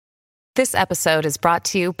This episode is brought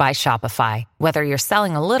to you by Shopify. Whether you're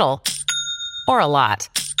selling a little or a lot,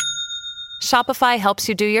 Shopify helps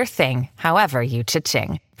you do your thing, however you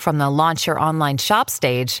cha-ching. From the launch your online shop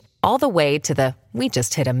stage, all the way to the we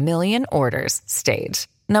just hit 1 million orders stage.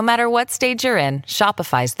 No matter what stage you're in,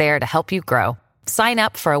 Shopify's there to help you grow. Sign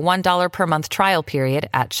up for a $1 per month trial period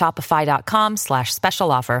at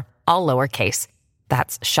shopify.com/special offer, all lowercase.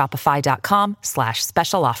 That's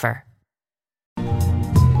shopify.com/special offer.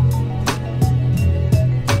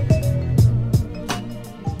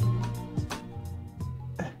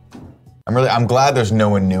 I'm glad there's no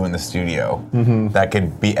one new in the studio that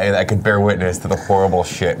could bear witness to the horrible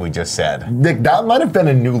shit we just said. Nick, that might have been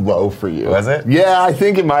a new low for you. Was it? Yeah, I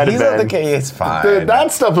think it might have been. It's fine.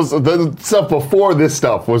 That stuff was the stuff before this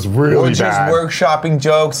stuff was really bad. We're just workshopping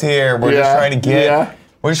jokes here. We're just trying to get.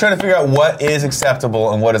 We're just trying to figure out what is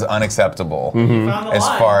acceptable and what is unacceptable as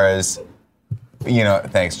far as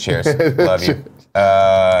Thanks. Cheers. Love you.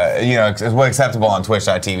 What's acceptable on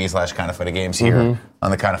twitch.tv/kindoffunnygames here on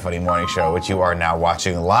the Kind of Funny Morning Show, which you are now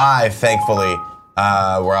watching live, thankfully.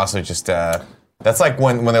 We're also just, that's like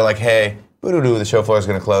when they're like, hey, the show floor is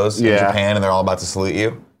going to close in Japan and they're all about to salute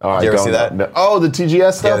you. Oh, did you ever see that? No. Oh, the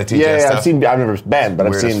TGS stuff? Yeah, the TGS stuff. I've never been, but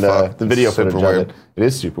I've seen the video footage of it. It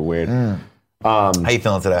is super weird. How you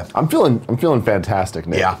feeling today? I'm feeling fantastic,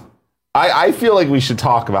 Nick. Yeah. I feel like we should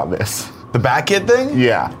talk about this. The Bat Kid thing?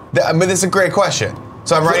 Yeah. This is a great question.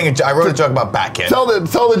 So I wrote a joke about Bat Kid. Tell the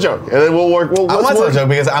joke, and then we'll work. I want to tell the joke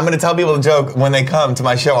because I'm going to tell people the joke when they come to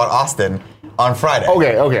my show on Austin on Friday.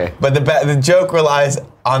 Okay. But the joke relies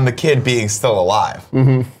on the kid being still alive.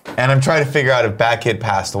 And I'm trying to figure out if Bat Kid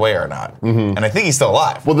passed away or not. And I think he's still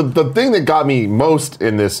alive. Well, the thing that got me most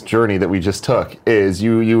in this journey that we just took is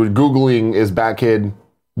you were Googling, is Bat Kid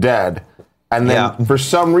dead? And then for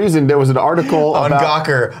some reason there was an article on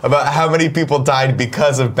Gawker about how many people died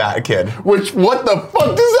because of Bat Kid. Which, what the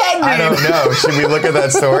fuck does that mean? I don't know. Should we look at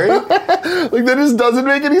that story? That just doesn't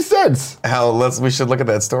make any sense. We should look at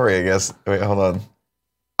that story, I guess. Wait, hold on.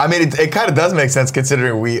 I mean, it kind of does make sense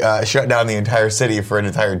considering we shut down the entire city for an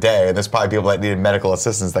entire day, and there's probably people that needed medical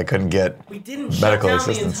assistance that couldn't get medical assistance. We didn't shut down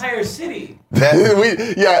the entire city.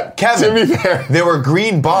 Kevin, to be fair, there were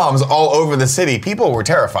green bombs all over the city. People were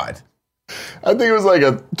terrified. I think it was like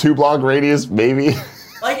a 2-block radius, maybe.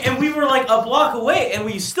 And we were like a block away, and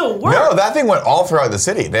we still worked. No, that thing went all throughout the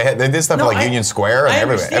city. They did stuff Union Square and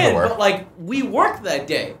everywhere. But we worked that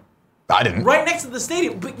day. I didn't. Right next to the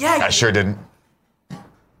stadium. But I sure didn't.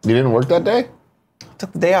 You didn't work that day? I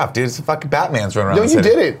took the day off, dude. It's a fucking Batman's running around the city. No,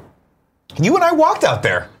 you didn't. You and I walked out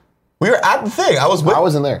there. We were at the thing. I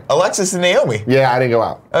wasn't there. Alexis and Naomi. Yeah, I didn't go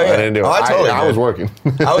out. Oh, yeah. I didn't do it. I was working.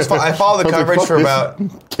 I followed the coverage for about.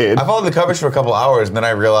 Kid. I followed the coverage for a couple hours, and then I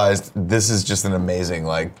realized this is just an amazing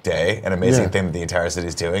day, an amazing thing that the entire city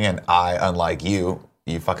is doing. And I, unlike you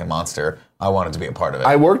fucking monster, I wanted to be a part of it.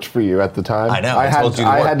 I worked for you at the time. I know. I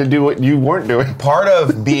had to do what you weren't doing. Part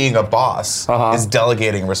of being a boss is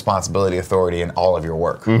delegating responsibility, authority in all of your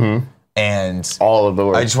work. And all of the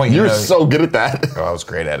work. I just want you You're to know, so good at that. Oh, I was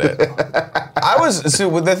great at it.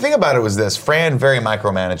 The thing about it was this: Fran, very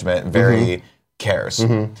micromanagement, very cares.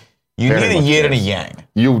 You need a yin and a yang.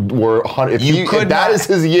 You were. If that is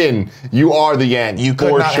his yin, you are the yang. You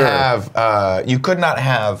could not have. You could not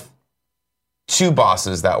have two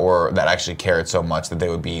bosses that actually cared so much that they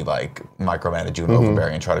would be like micromanage you and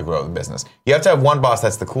overbearing and try to grow the business. You have to have one boss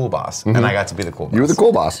that's the cool boss, and I got to be the cool boss. You were the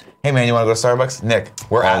cool boss. Hey man, you want to go to Starbucks? Nick,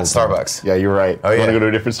 we're at Starbucks. Yeah, you're right. Oh, you want to go to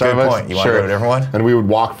a different Starbucks? Good point. You want to go to a different one? And we would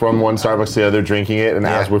walk from one Starbucks to the other, drinking it, and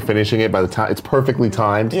as we're finishing it, by the time it's perfectly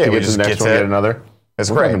timed to get to the next one, get another. It's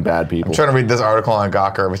we're great. Bad people. I'm trying to read this article on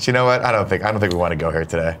Gawker, but you know what? I don't think we want to go here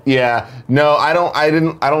today. Yeah, no, I don't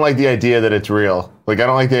like the idea that it's real. Like, I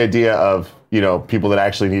don't like the idea of people that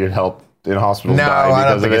actually needed help in hospitals die because I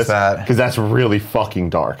don't think of it's that. Because that's really fucking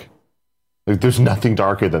dark. Like, there's nothing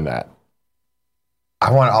darker than that.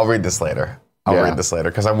 I'll read this later. I'll read this later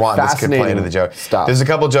because I want this kid play into the joke. Stop. There's a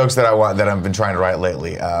couple jokes that I've been trying to write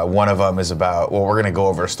lately. One of them is about, we're going to go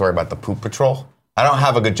over a story about the poop patrol. I don't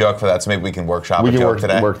have a good joke for that, so maybe we can workshop a joke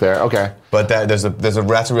today. Work there, okay. But that's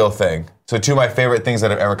a real thing. So two of my favorite things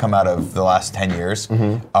that have ever come out of the last 10 years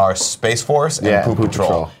are Space Force and Poop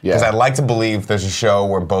Patrol. Because I'd like to believe there's a show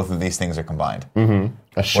where both of these things are combined.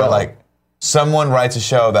 A show? Where, someone writes a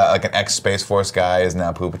show that an ex-Space Force guy is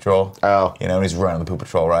now Poop Patrol. Oh. And he's running the Poop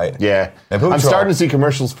Patrol, right? Yeah. I'm starting to see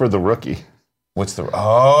commercials for The Rookie. What's the... Nathan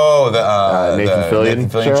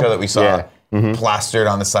Fillion show that we saw plastered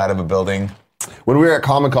on the side of a building. When we were at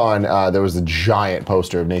Comic-Con, there was a giant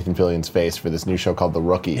poster of Nathan Fillion's face for this new show called The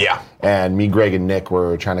Rookie. Yeah. And me, Greg, and Nick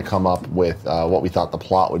were trying to come up with what we thought the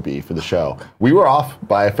plot would be for the show. We were off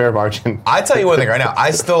by a fair margin. I tell you one thing right now.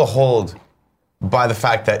 I still hold by the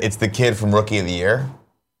fact that it's the kid from Rookie of the Year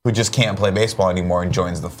who just can't play baseball anymore and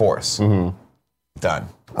joins the Force. Mm-hmm. Done.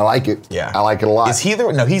 I like it. Yeah. I like it a lot. Is he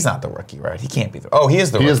the... No, he's not the rookie, right? He can't be the... Oh, he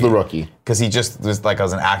is the rookie. He is the rookie. Because he just was like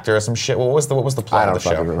as an actor or some shit. What was the plot of the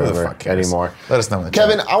show? I don't remember anymore. Let us know in the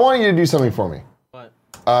Kevin, chat. I want you to do something for me.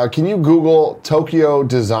 What? Can you Google Tokyo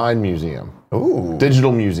Design Museum? Ooh.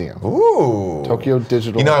 Digital Museum. Ooh. Tokyo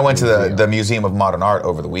Digital You know, I went to Museum. the Museum of Modern Art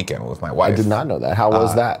over the weekend with my wife. I did not know that. How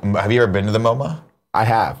was that? Have you ever been to the MoMA? I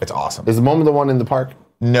have. It's awesome. Is the MoMA the one in the park?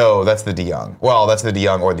 No, that's the De Young. Well, that's the De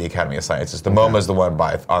Young or the Academy of Sciences. The MoMA is the one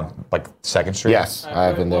on like 2nd Street. Yes, I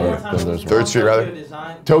have been there. Third Street,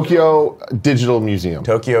 rather. Tokyo Digital Museum.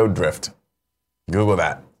 Tokyo Drift. Google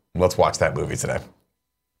that. Let's watch that movie today.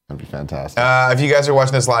 That'd be fantastic. If you guys are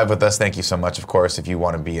watching this live with us, thank you so much. Of course, if you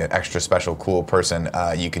want to be an extra special cool person,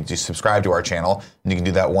 you can just subscribe to our channel, and you can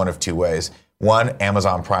do that one of two ways. One,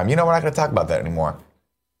 Amazon Prime. You know, we're not going to talk about that anymore.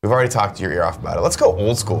 We've already talked your ear off about it. Let's go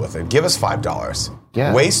old school with it. Give us $5.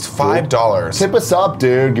 Yeah, Waste $5. Tip us up,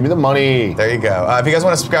 dude. Give me the money. There you go. If you guys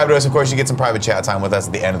want to subscribe to us, of course, you get some private chat time with us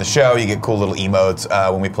at the end of the show. You get cool little emotes.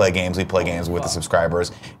 When we play games with the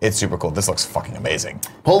subscribers. It's super cool. This looks fucking amazing.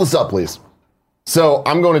 Pull this up, please. So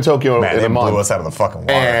I'm going to Tokyo Man, in they a month. blew us out of the fucking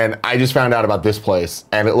water. And I just found out about this place,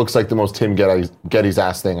 and it looks like the most Tim Geddes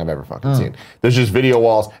ass thing I've ever fucking seen. There's just video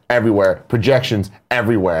walls everywhere, projections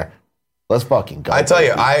everywhere. Let's fucking go. I tell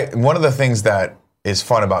you, one of the things that is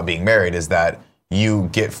fun about being married is that you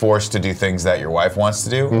get forced to do things that your wife wants to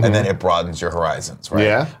do, and then it broadens your horizons, right?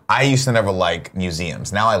 Yeah. I used to never like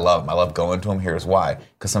museums. Now I love them. I love going to them. Here's why.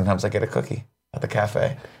 Because sometimes I get a cookie at the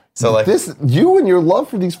cafe. So like you and your love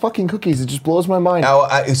for these fucking cookies, it just blows my mind.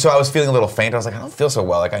 So I was feeling a little faint. I was like, I don't feel so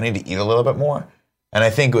well. Like I need to eat a little bit more. And I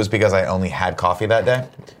think it was because I only had coffee that day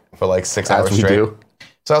for like 6 hours straight. Do.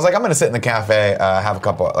 So I was like, I'm going to sit in the cafe, have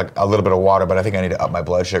a little bit of water, but I think I need to up my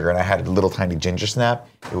blood sugar. And I had a little tiny ginger snap.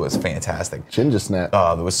 It was fantastic. Ginger snap.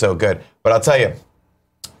 Oh, it was so good. But I'll tell you,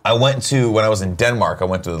 when I was in Denmark, I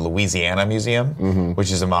went to the Louisiana Museum,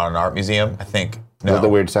 which is a modern art museum. I think. No. The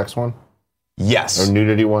weird sex one? Yes. Or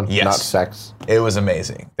nudity one? Yes. Not sex? It was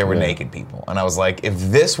amazing. There were naked people. And I was like, if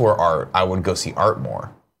this were art, I would go see art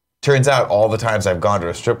more. Turns out all the times I've gone to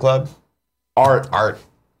a strip club, art.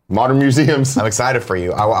 Modern museums. I'm excited for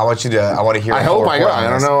you. I want to hear. I hope I go.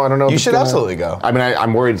 I don't know. You should absolutely go. I mean,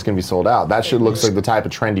 I'm worried it's going to be sold out. That shit looks like the type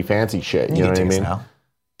of trendy, fancy shit. You know what I mean? Now.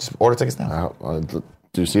 Just order tickets now.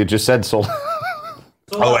 Do you see? It just said sold.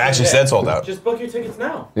 Oh, it actually said sold out. Just book your tickets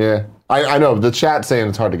now. Yeah, I know. The chat's saying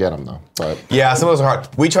it's hard to get them though. But yeah, some of those are hard.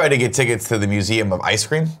 We tried to get tickets to the Museum of Ice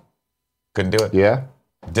Cream. Couldn't do it. Yeah.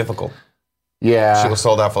 Difficult. Yeah. She was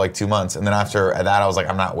sold out for like 2 months, and then after that, I was like,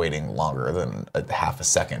 I'm not waiting longer than a half a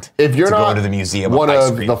second. If you're to not go to the Museum one of Ice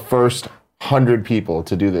of Cream. the first 100 people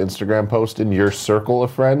to do the Instagram post in your circle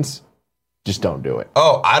of friends, just don't do it.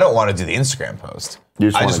 Oh, I don't want to do the Instagram post.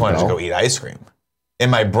 You just I just wanna wanted to go? go eat ice cream.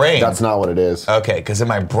 In my brain, That's not what it is. okay, because in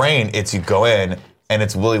my brain, it's you go in and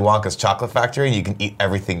it's Willy Wonka's chocolate factory, and you can eat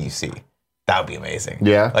everything you see. That would be amazing.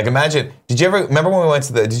 Yeah. Like imagine, did you ever remember when we went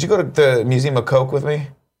to did you go to the Museum of Coke with me?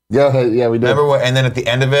 Yeah, we did. Remember when, and then at the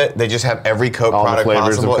end of it, they just have every Coke All the product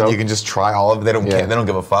flavors of possible, and Coke? you can just try all of it. They don't care. They don't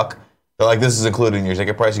give a fuck. They're like, this is included in your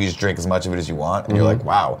ticket price. You can just drink as much of it as you want, and you're like,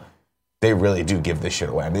 wow, they really do give this shit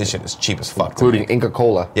away. I mean, this shit is cheap as fuck. Including Inca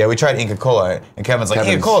Cola. Yeah, we tried Inca Cola, and Kevin's like,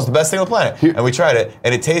 Inca Cola is the best thing on the planet. And we tried it,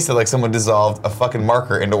 and it tasted like someone dissolved a fucking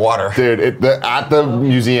marker into water. Dude, at the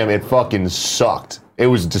museum, it fucking sucked. It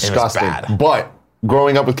was disgusting. bad. But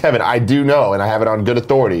growing up with Kevin, I do know, and I have it on good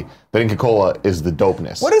authority, that Inca Cola is the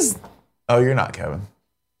dopeness. What is... Oh, you're not, Kevin.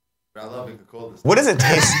 I love Inca Cola. What does it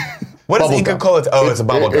taste... What does Bubble Inca gum. Cola... Oh, it's a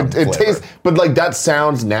bubble gum It flavor. tastes... But, like, that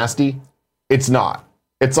sounds nasty. It's not.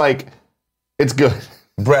 It's like... It's good.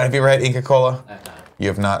 Brett, have you ever had Inca Cola? You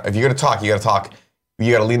have not. If you're going to talk, you got to talk.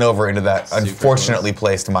 You got to lean over into that unfortunately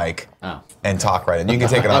placed mic and talk right in. You can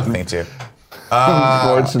take it off the thing, too.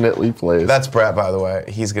 Unfortunately placed. That's Brett, by the way.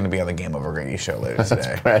 He's going to be on the Game Over Grady show later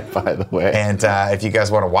today. right, by the way. And if you guys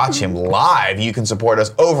want to watch him live, you can support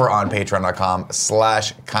us over on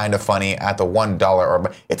patreon.com/kindafunny at the $1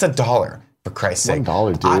 or it's $1 for Christ's sake.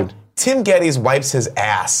 $1, dude. Tim Geddes wipes his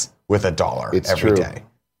ass with $1 It's every true. day.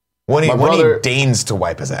 When he deigns to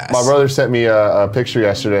wipe his ass. My brother sent me a picture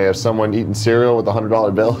yesterday of someone eating cereal with a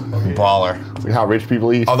 $100 bill. Baller. It's like how rich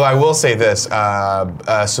people eat. Although I will say this,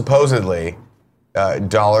 supposedly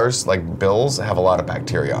dollars, like bills, have a lot of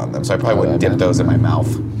bacteria on them, so I probably wouldn't dip those in my mouth.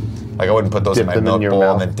 Like I wouldn't put those in my milk bowl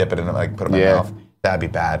and then dip it in like put it in my mouth. That'd be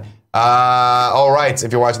bad. All right.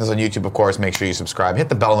 If you're watching this on YouTube, of course, make sure you subscribe. Hit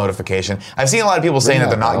the bell notification. I've seen a lot of people saying that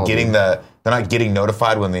they're not getting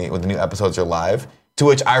notified when the new episodes are live. To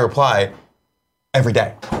which I reply, every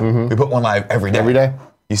day. We put one live every day. Every day.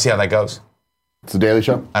 You see how that goes? It's a daily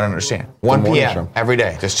show. I don't understand. 1 p.m. every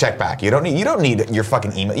day. Just check back. You don't need your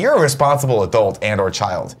fucking email. You're a responsible adult and or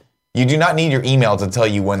child. You do not need your email to tell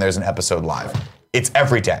you when there's an episode live. It's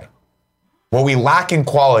every day. What we lack in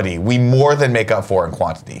quality, we more than make up for in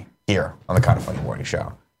quantity here on the Kind of Funny Morning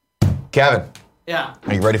Show. Kevin. Yeah.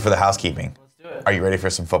 Are you ready for the housekeeping? Let's do it. Are you ready for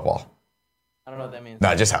some football? I don't know what that means.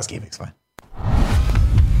 No, just housekeeping. It's fine.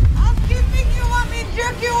 Housekeeping? You want me to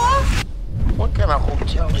jerk you off? What kind of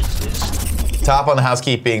hotel is this? Top on the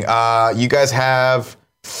housekeeping. You guys have,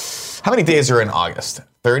 how many days are in August?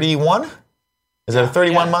 31? Is it a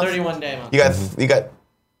 31 month? 31 day month. You got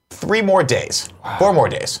 3 more days. 4 more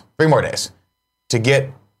days. 3 more days to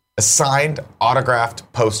get a signed,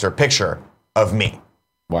 autographed poster picture of me.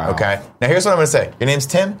 Wow. Okay? Now here's what I'm going to say. Your name's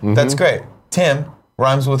Tim? That's great. Tim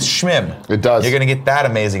rhymes with Schmim. It does. You're going to get that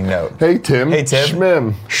amazing note. Hey, Tim. Hey, Tim.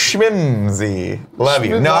 Schmim. Schmimsy. Love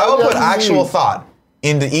you. No, I will put actual thought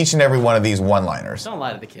into each and every one of these one-liners. Don't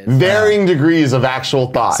lie to the kids. Varying degrees of actual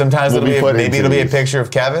thought. Sometimes maybe it'll be a these. picture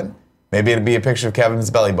of Kevin. Maybe it'll be a picture of Kevin's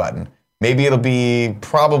belly button. Maybe it'll be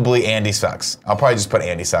probably Andy Sucks. I'll probably just put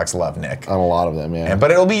Andy Sucks, love Nick. On a lot of them, yeah.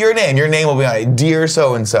 But it'll be your name. Your name will be on it. Dear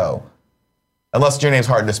so-and-so. Unless your name's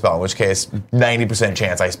hard to spell, in which case, 90%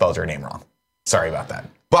 chance I spelled your name wrong. Sorry about that.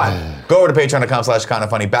 But go over to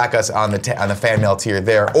patreon.com/kindoffunny. Back us on the fan mail tier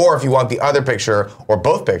there. Or if you want the other picture or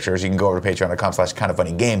both pictures, you can go over to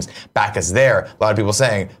patreon.com/kindoffunnygames. Back us there. A lot of people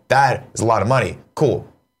saying, that is a lot of money. Cool.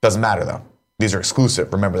 Doesn't matter, though. These are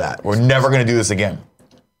exclusive. Remember that. We're never going to do this again.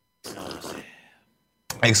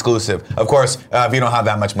 Exclusive. Of course, if you don't have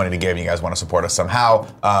that much money to give and you guys want to support us somehow,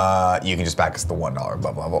 you can just back us at the $1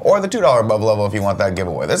 above level or the $2 above level if you want that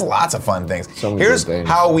giveaway. There's lots of fun things. Here's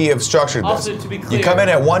how we have structured this. Also, to be clear, you come in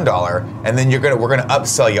at $1 and then we're gonna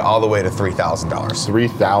upsell you all the way to $3,000.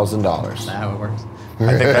 $3,000. Is that how it works?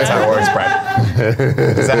 I think that's how it works,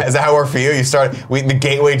 Brett. Is that how it worked for you? You started. The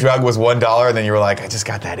gateway drug was $1, and then you were like, I just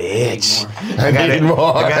got that itch. I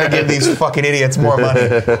gotta give these fucking idiots more money.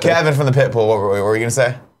 Kevin from the Pitbull, what were you gonna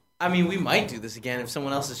say? I mean, we might do this again if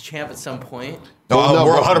someone else is champ at some point. No,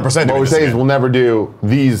 we're 100%. What we're saying is we'll never do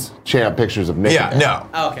these champ pictures of Nick. Yeah, no.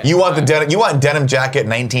 Oh, okay. You want the denim jacket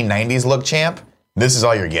 1990s look champ? This is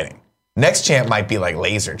all you're getting. Next champ might be like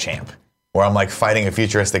laser champ, where I'm like fighting a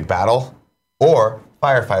futuristic battle, or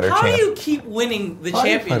firefighter champ. How do you keep winning the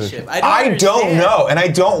championship? I don't know, and I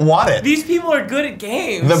don't want it. These people are good at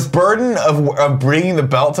games. The burden of bringing the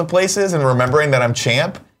belt to places and remembering that I'm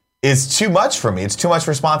champ is too much for me. It's too much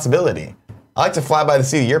responsibility. I like to fly by the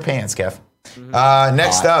seat of your pants, Kev.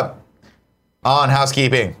 Next up on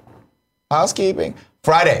housekeeping.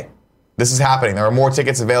 Friday. This is happening. There are more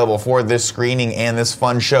tickets available for this screening and this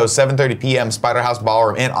fun show. 7:30 p.m. Spider House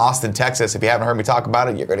Ballroom in Austin, Texas. If you haven't heard me talk about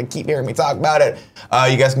it, you're going to keep hearing me talk about it.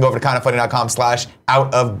 You guys can go over to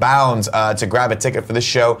kindoffunny.com/outofbounds to grab a ticket for this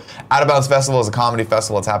show. Out of Bounds Festival is a comedy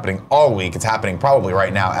festival. It's happening all week. It's happening probably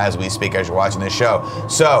right now as we speak, as you're watching this show.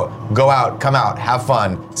 So go out, come out, have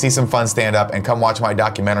fun, see some fun stand up, and come watch my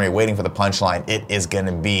documentary, Waiting for the Punchline. It is going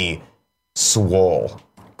to be swole.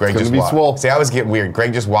 Greg just walked. See, I always get weird.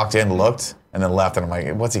 Greg just walked in, looked, and then left, and I'm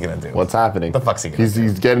like, what's he gonna do? What's happening? What the fuck's he gonna do?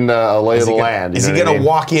 He's getting a lay of the land. Is he gonna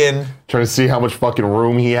walk in? Trying to see how much fucking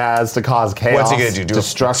room he has to cause chaos. What's he gonna do?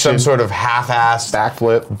 Destruction. Some sort of half-assed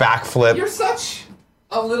backflip. You're such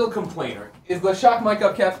a little complainer. Is the shock mic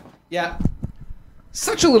up, Kev? Yeah.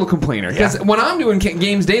 Such a little complainer. Because when I'm doing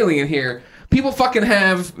games daily in here, people fucking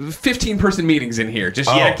have 15-person meetings in here. Just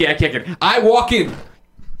yak. I walk in.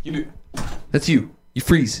 You do. That's you. You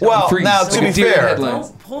freeze. Well, you freeze. now, to be fair,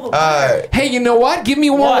 Pull the wire. hey, you know what? Give me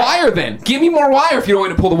more wire then. Give me more wire if you don't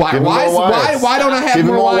want to pull the wire. Why don't I have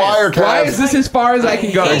more wire? Why is this as far as I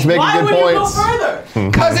can go? He's making good points. Why would you go further?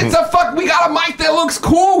 Because it's we got a mic that looks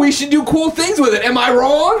cool. We should do cool things with it. Am I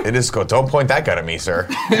wrong? It is cool. Don't point that gun at me, sir.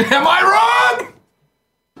 Am I wrong?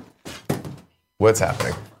 What's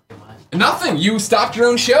happening? Nothing. You stopped your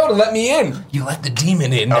own show to let me in. You let the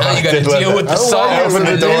demon in. Now you got to deal with the song. Open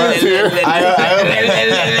the door here.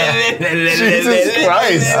 Jesus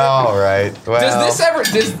Christ. All right. Well.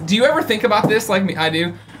 Do you ever think about this like I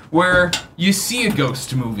do? Where you see a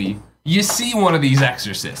ghost movie, you see one of these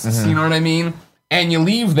exorcists, you know what I mean? And you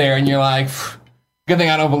leave there and you're like, good thing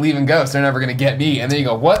I don't believe in ghosts. They're never going to get me. And then you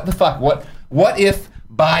go, what the fuck? What if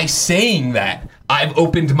by saying that, I've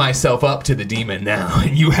opened myself up to the demon now,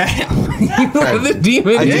 and you have. You let the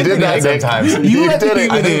demon I in. do that sometimes. You let the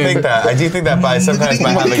demon I do in. think that. I do think that by sometimes by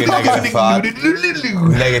having a negative thought,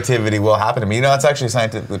 negativity will happen to me. You know, it's actually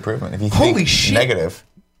scientifically proven. If you think Holy shit. negative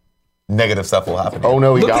stuff will happen to you. Oh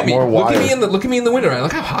no, he Look got at me. more Look wire. at me in the window.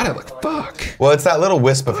 Look how hot I look. Fuck. Well, it's that little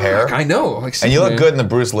wisp of hair. I know. Like, And you look Superman. good in the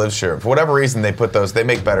Bruce Lives shirt. For whatever reason, they put those. They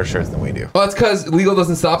make better shirts than we do. Well, it's because legal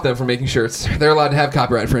doesn't stop them from making shirts. They're allowed to have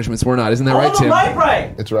copyright infringements. We're not. Isn't that right, Hold the Tim? mic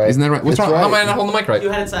right. It's right. Isn't that right? What's It's wrong? right. How am I not holding the mic right? You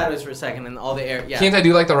had it sideways for a second and all the air. Yeah. Can't I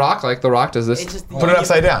do like The Rock? Like The Rock does this. It's just Put it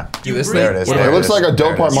upside down. Do this There thing? it is. Yeah. There It looks is. like a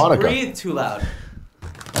dope There it is. harmonica. Breathe too loud.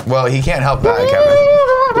 Well, he can't help that, Kevin.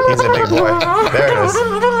 He's a big boy. There it is.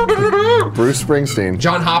 Bruce Springsteen.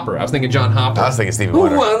 John Hopper. I was thinking John Hopper. I was thinking Stevie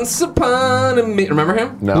Wonder. Once upon a minute. Remember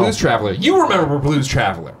him? No. Blues Traveler. You remember Blues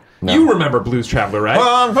Traveler. No. You remember Blues Traveler, right?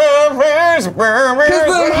 Cause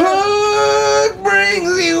the hug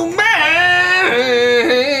brings you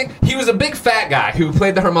back. He was a big fat guy who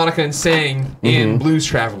played the harmonica and sang in Blues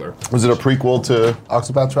Traveler. Was it a prequel to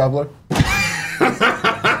Octopath Traveler?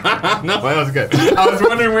 No, that was good. I was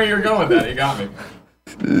wondering where you were going with that. You got me.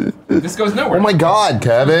 This goes nowhere. Oh my God,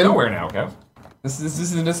 Kevin! Nowhere now, Kev.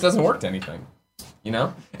 This doesn't work to anything. You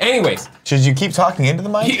know? Anyways, Should you keep talking into the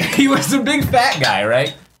mic? he was a big fat guy,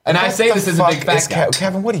 right? And I say this as a big fat guy.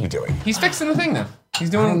 Kevin, what are you doing? He's fixing the thing now. He's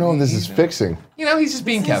doing. I don't know if this is fixing. You know, he's just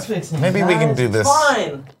being Kev. Maybe we can do this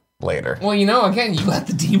Fine. later. Well, you know, again, you let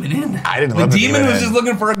the demon in. I didn't The let the demon demon was in. just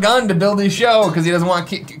looking for a gun to build his show because he doesn't want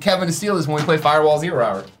Kevin to steal this when we play Firewall Zero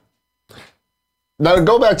Hour. Now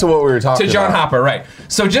go back to what we were talking To John about. Hopper, right?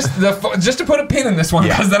 So just to put a pin in this one,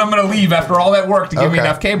 because then I'm going to leave after all that work to give me Okay.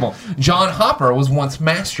 enough cable. John Hopper was once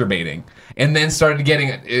masturbating, and then started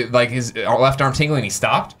getting like his left arm tingling. And he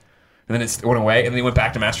stopped, and then it went away, and then he went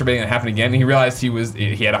back to masturbating, and it happened again. And he realized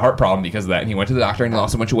he had a heart problem because of that, and he went to the doctor and he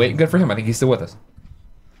lost a bunch of weight. And good for him. I think he's still with us.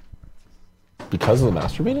 Because of the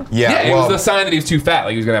masturbating? Yeah, it well, was the sign that he was too fat,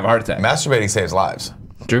 like he was going to have a heart attack. masturbating saves lives.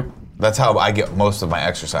 True. That's how I get most of my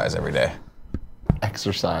exercise every day.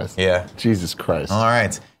 Exercise. Yeah. Jesus Christ. All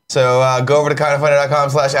right. So go over to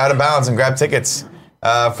kindafunny.com/outofbounds and grab tickets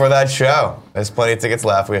for that show. There's plenty of tickets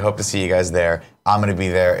left. We hope to see you guys there. I'm going to be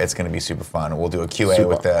there. It's going to be super fun. We'll do a QA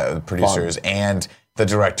with the producers and the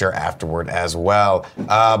director afterward as well.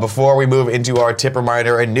 Before we move into our tip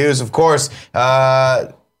reminder and news, of course,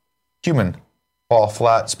 Human Fall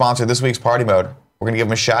Flat sponsored this week's party mode. We're going to give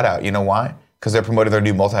them a shout out. You know why? Because they're promoting their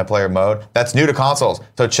new multiplayer mode. That's new to consoles.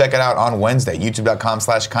 So check it out on Wednesday.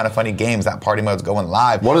 YouTube.com/kindafunnygames. That party mode's going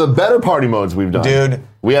live. One of the better party modes we've done. Dude.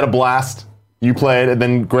 We had a blast. You played, and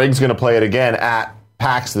then Greg's going to play it again at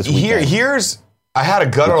PAX this weekend. I had a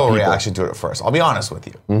guttural reaction to it at first. I'll be honest with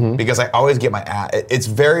you. Because I always get my ass. It's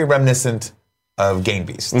very reminiscent of Gang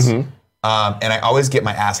Beasts. And I always get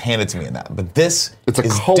my ass handed to me in that. But this It's a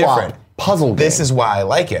is co-op different. puzzle game. This is why I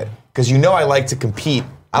like it. Because you know I like to compete.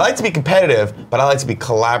 I like to be competitive, but I like to be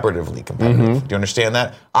collaboratively competitive. Do you understand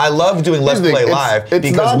that? I love doing Let's Play Live It's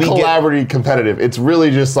because not we get... collaboratively competitive. It's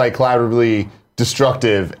really just like collaboratively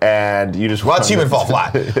destructive, and you just... Well, that's Human Fall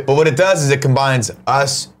Flat. But what it does is it combines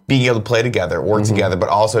us being able to play together, work together, but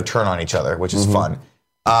also turn on each other, which is fun.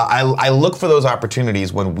 I look for those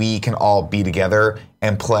opportunities when we can all be together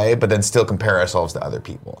and play, but then still compare ourselves to other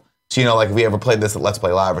people. So, you know, like if we ever played this at Let's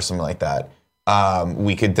Play Live or something like that,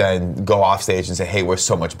 we could then go off stage and say, hey, we're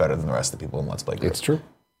so much better than the rest of the people in Let's Play Group. It's true.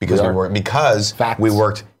 Because we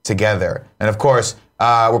worked together. And of course,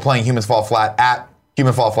 we're playing Human Fall Flat at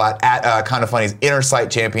Kinda Funny's Inner Sight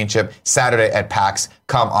Championship Saturday at PAX.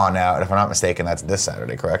 Come on out. And if I'm not mistaken, that's this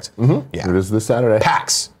Saturday, correct? Yeah. It is this Saturday.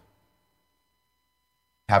 PAX.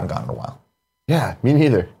 Haven't gone in a while. Yeah, me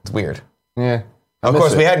neither. It's weird. Yeah. Of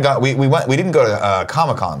course, we hadn't gone. We didn't go to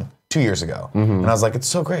Comic-Con 2 years ago, and I was like, it's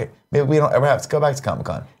so great. Maybe we don't ever have to go back to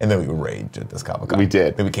Comic-Con. And then we raged at this Comic-Con. We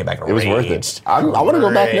did. Then we came back and It was worth it. I want to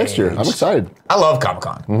go back next year. I'm excited. I love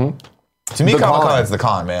Comic-Con. To me, The Comic-Con con. is the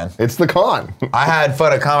con, man. It's the con. I had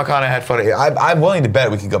fun at Comic-Con. I had fun. I'm willing to bet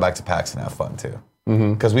we could go back to PAX and have fun too.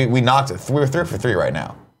 Because we knocked it. We were 3 for 3 right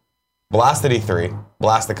now. Blasted E3,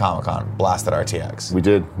 blasted Comic-Con, blasted RTX. We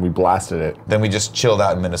did. We blasted it. Then we just chilled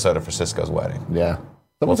out in Minnesota for Cisco's wedding. Yeah.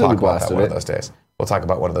 We'll talk about that one of those days. We'll talk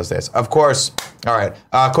about one of those days. Of course. All right.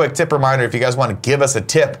 Quick tip reminder, if you guys want to give us a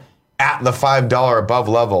tip at the $5 above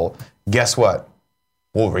level, guess what?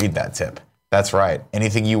 We'll read that tip. That's right.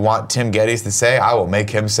 Anything you want Tim Geddes to say, I will make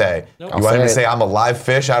him say. Nope. You want him to say, I'm a live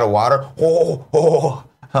fish out of water? Oh.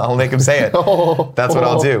 I'll make him say it. That's what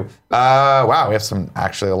I'll do. Wow, we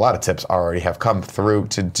have a lot of tips already have come through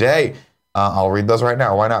today. I'll read those right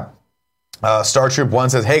now. Why not? Star Troop 1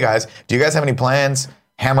 says, hey guys, do you guys have any plans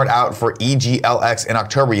hammered out for EGLX in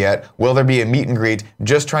October yet. Will there be a meet and greet?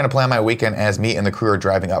 Just trying to plan my weekend as me and the crew are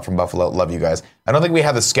driving up from Buffalo. Love you guys. I don't think we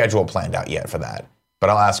have the schedule planned out yet for that,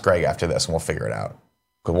 but I'll ask Greg after this and we'll figure it out.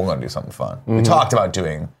 Because we're going to do something fun. We talked about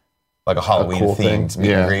doing like a Halloween-themed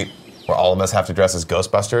meet and greet where all of us have to dress as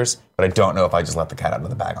Ghostbusters, but I don't know if I just let the cat out of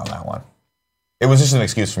the bag on that one. It was just an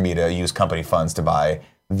excuse for me to use company funds to buy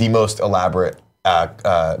the most elaborate,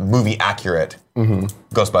 movie-accurate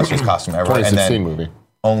Ghostbusters costume ever. 2016 movie.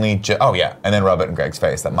 And then rub it in Greg's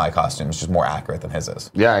face that my costume is just more accurate than his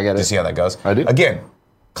is. Yeah, I get it. Do you see how that goes? I do. Again,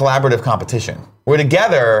 collaborative competition. We're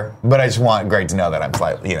together, but I just want Greg to know that I'm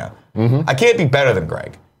slightly, I can't be better than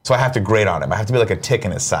Greg, so I have to grate on him. I have to be like a tick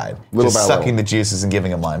in his side, just sucking the juices and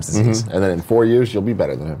giving him Lyme's disease. And then in 4 years, you'll be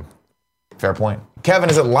better than him. Fair point. Kevin,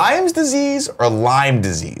 is it Lyme's disease or Lyme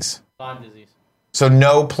disease? Lyme disease. So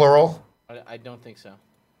no plural? I don't think so.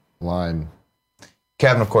 Lyme.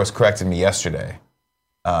 Kevin, of course, corrected me yesterday.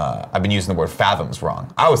 I've been using the word fathoms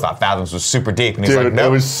wrong. I always thought fathoms was super deep, and he's like, no,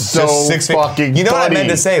 it was so just 6 feet. fucking You know what I funny. meant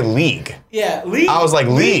to say? League. Yeah, league. I was like,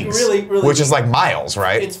 leagues, really, which is like miles,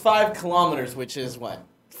 right? It's 5 kilometers, which is what?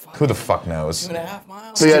 Who the fuck knows? 2.5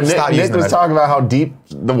 miles. So yeah, Stop Nick using was that. talking about how deep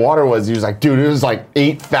the water was. He was like, dude, it was like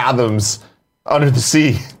 8 fathoms under the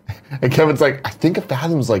sea. And Kevin's like, I think a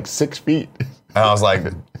fathom's like 6 feet. And I was like,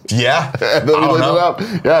 yeah, And then I we don't looked know. it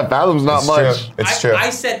up. Yeah, fathom's not It's much. true. It's true. I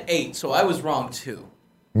said 8, so I was wrong too.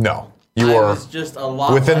 No, you I were was just a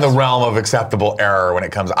lot within the less. realm of acceptable error when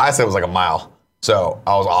it comes. I said it was like a mile, so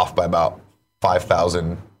I was off by about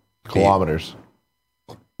 5,000 Kilometers.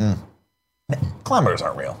 Kilometers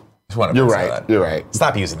aren't real. Just wanted to You're say right. that. You're right.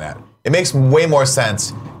 Stop using that. It makes way more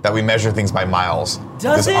sense that we measure things by miles.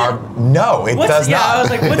 Does Because it? No, it does Yeah, not. I was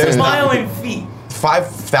like, what's There's a not- mile in feet?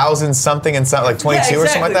 5,000 something and something, like 22 or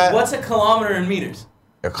something like that? What's a kilometer in meters?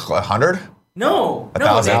 100? No. A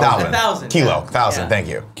thousand. A thousand. Kilo. Yeah. 1,000. Yeah. Thank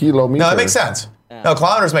you. Kilometer. No, that makes sense. No,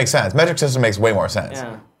 kilometers make sense. Metric system makes way more sense.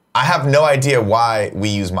 Yeah. I have no idea why we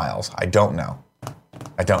use miles. I don't know.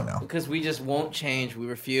 Because we just won't change. We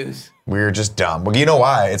refuse. We're just dumb. Well, you know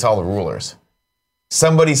why? It's all the rulers.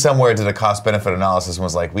 Somebody somewhere did a cost-benefit analysis and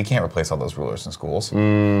was like, we can't replace all those rulers in schools.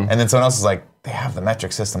 And then someone else is like, they have the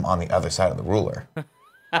metric system on the other side of the ruler.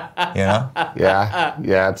 You know?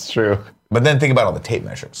 Yeah, it's true. But then think about all the tape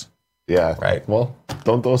measures. Yeah. Right. Well,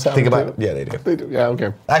 don't those have Think it about too? yeah, they do. They do. Yeah,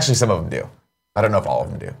 okay. Actually, some of them do. I don't know if all of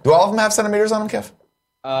them do. Do all of them have centimeters on them, Kev?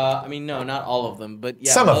 I mean, no, not all of them, but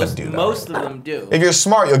yeah, Some of them do, though. Most of them do. If you're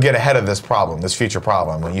smart, you'll get ahead of this problem, this future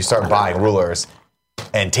problem. When you start buying rulers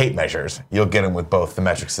and tape measures, you'll get them with both the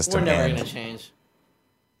metric system We're never and... going to change.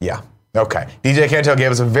 Yeah. Okay. DJ Canto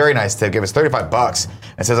gave us a very nice tip, gave us $35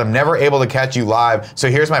 and says, I'm never able to catch you live, so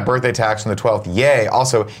here's my birthday tax from the 12th. Yay.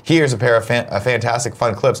 Also, here's a pair of fantastic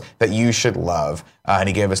fun clips that you should love. And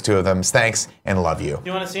he gave us 2 of them. Thanks and love you. Do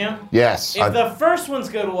you want to see them? Yes. If the first one's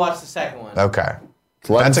good, we'll watch the second one. Okay. It's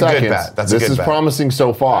 11 That's a good seconds. bet. That's a this good is bet. promising so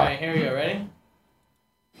All far. right, here we go. Ready?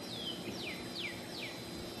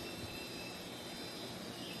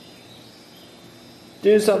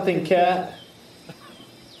 Do something, cat.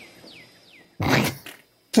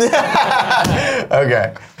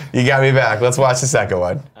 Okay. You got me back. Let's watch the second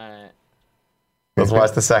one. All right. Let's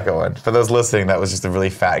watch the second one. For those listening, that was just a really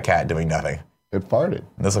fat cat doing nothing. It farted.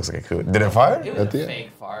 This looks like a coot. Did it fart? It was the a end.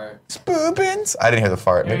 fake fart. Spoopins. I didn't hear the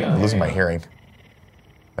fart. Maybe you I'm go, losing there my you go. hearing.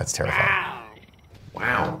 That's terrifying.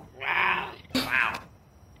 Wow.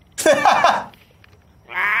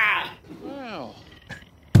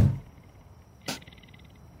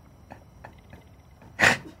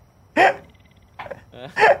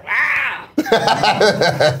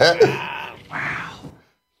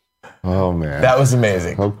 Oh man. That was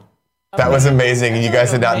amazing. Oh, That was amazing. And you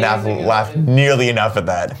guys did not Amazing. laugh nearly enough at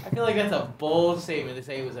that. I feel like that's a bold statement to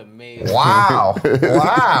say it was amazing. Wow.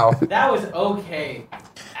 Wow. That was okay.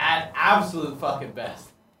 At absolute fucking best.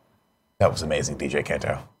 That was amazing, DJ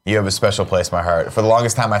Kento. You have a special place in my heart. For the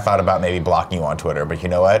longest time, I thought about maybe blocking you on Twitter, but you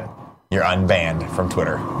know what? You're unbanned from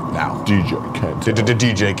Twitter now. DJ Kento.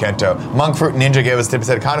 DJ Kento. Monk Fruit Ninja gave us a tip and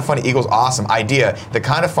said, Kinda Funny equals awesome. Idea. The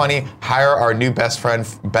Kinda Funny hire our new best friend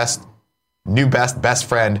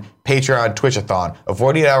Patreon Twitch-a-thon, a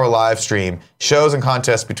 48-hour live stream, shows and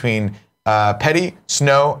contests between Petty,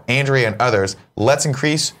 Snow, Andrea, and others. Let's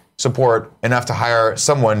increase support enough to hire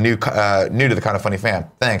someone new to the Kinda Funny fam.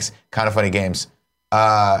 Thanks, Kinda Funny Games.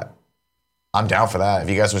 I'm down for that. If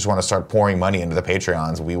you guys just want to start pouring money into the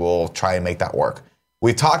Patreons, we will try and make that work.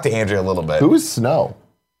 We've talked to Andrea a little bit. Who is Snow?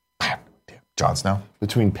 Jon Snow.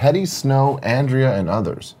 Between Petty, Snow, Andrea, and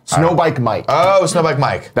others. Snowbike Mike. Oh, Snowbike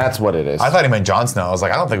Mike. That's what it is. I thought he meant Jon Snow. I was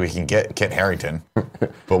like, I don't think we can get Kit Harington,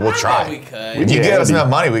 but we'll try. We could. If you Yeah, give us Andy. enough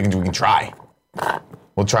money, we can try.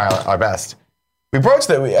 We'll try our best. We broached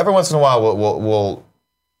that. Every once in a while,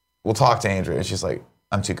 we'll talk to Andrea, and she's like,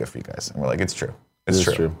 "I'm too good for you guys," and we're like, "It's true. It's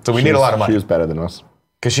true." So we need a lot of money. She was better than us.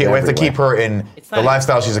 Because we have to keep her in the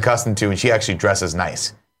lifestyle she's accustomed to, and she actually dresses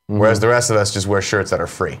nice. Whereas the rest of us just wear shirts that are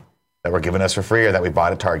free, that were given us for free or that we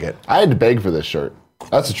bought at Target. I had to beg for this shirt.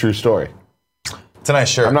 That's a true story. It's a nice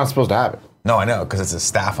shirt. I'm not supposed to have it. No, I know, because it's a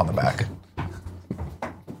staff on the back.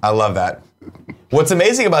 I love that. What's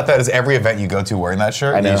amazing about that is every event you go to wearing that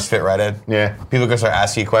shirt, you just fit right in. Yeah. People go start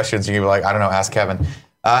asking you questions, and you're like, I don't know, ask Kevin.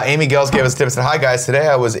 Amy Gales gave us tips and said, "Hi guys, today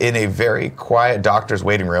I was in a very quiet doctor's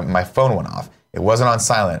waiting room and my phone went off. It wasn't on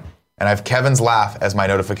silent, and I have Kevin's laugh as my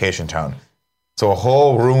notification tone. So a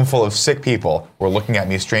whole room full of sick people were looking at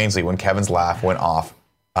me strangely when Kevin's laugh went off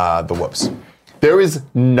the whoops. There is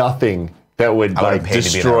nothing that would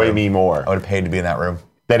destroy me more. I would have paid to be in that room.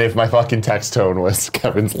 Than if my fucking text tone was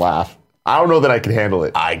Kevin's laugh. I don't know that I could handle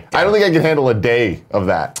it. I don't think I could handle a day of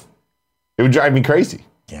that. It would drive me crazy.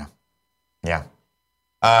 Yeah.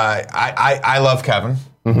 I love Kevin,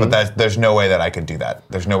 but there's no way that I could do that.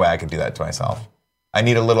 There's no way I could do that to myself. I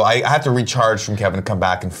need a little. I have to recharge from Kevin to come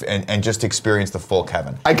back and just experience the full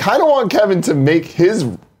Kevin. I kind of want Kevin to make his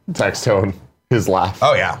text tone his laugh.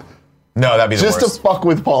 Oh yeah. No, that'd be the worst. Just to fuck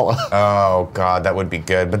with Paula. Oh God, that would be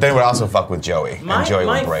good. But then it would also fuck with Joey, and Joey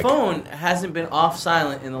would break. My phone hasn't been off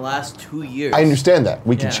silent in the last 2 years. I understand that.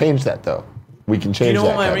 We can change that though. We can change that. Do you know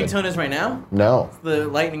what my Kevin. ringtone is right now? No. It's the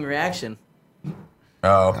lightning reaction.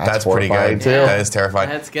 Oh, that's pretty good. Too. That is terrifying.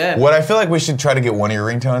 That's good. What I feel like we should try to get one of your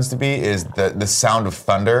ringtones to be is the sound of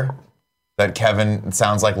thunder that Kevin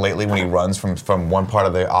sounds like lately when he runs from one part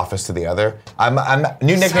of the office to the other.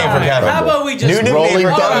 New nickname for Kevin. How about we just Rolling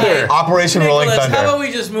Thunder? Operation Nicholas, Rolling Thunder. How about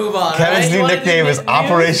we just move on? Kevin's new nickname is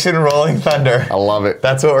Operation Rolling Thunder. I love it.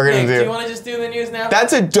 That's what we're gonna do. Do you want to just do the news now?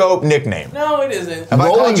 That's a dope nickname. No, it isn't. If I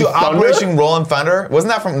called you Operation Rolling Thunder,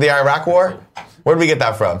 wasn't that from the Iraq War? Where did we get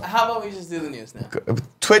that from? How about we just do the news now?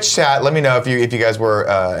 Twitch chat, let me know if you guys were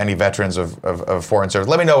any veterans of foreign service.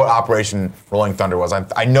 Let me know what Operation Rolling Thunder was.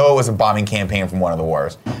 I know it was a bombing campaign from one of the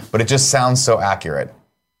wars, but it just sounds so accurate.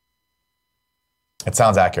 It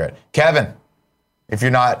sounds accurate. Kevin, if you're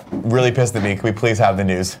not really pissed at me, can we please have the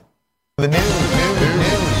news? The news.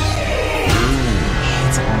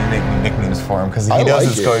 It's only making nicknames for him because he knows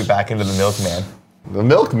it's going back into the milkman. The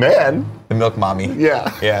milkman? The milk mommy.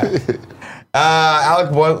 Yeah. Yeah.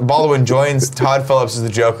 Alec Baldwin joins Todd Phillips as the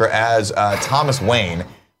Joker as Thomas Wayne,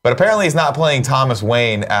 but apparently he's not playing Thomas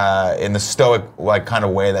Wayne in the stoic kind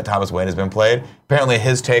of way that Thomas Wayne has been played. Apparently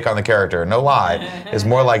his take on the character, no lie, is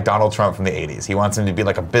more like Donald Trump from the 80s. He wants him to be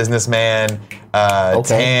like a businessman,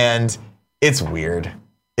 tanned. It's weird.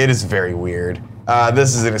 It is very weird.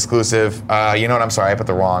 This is an exclusive. You know what? I'm sorry. I put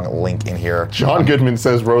the wrong link in here. John Goodman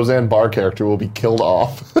says Roseanne Barr character will be killed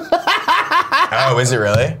off. Oh, is it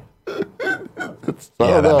really?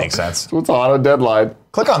 Yeah, that makes sense. It's on a deadline.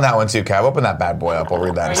 Click on that one too, Kev. Open that bad boy up. We'll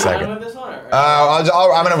read that in a second. With this one,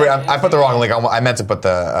 I put the wrong link. I meant to put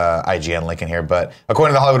the IGN link in here, but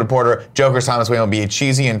according to the Hollywood Reporter, Joker's Thomas Wayne will be a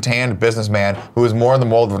cheesy and tanned businessman who is more in the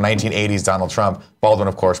mold of 1980s Donald Trump. Baldwin,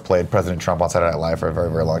 of course, played President Trump on Saturday Night Live for a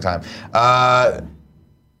very, very long time.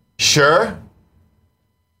 Sure.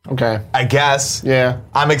 Okay. I guess. Yeah.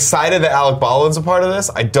 I'm excited that Alec Baldwin's a part of this.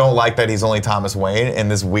 I don't like that he's only Thomas Wayne and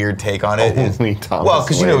this weird take on it. Only Thomas Well,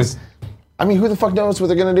 because I mean, who the fuck knows what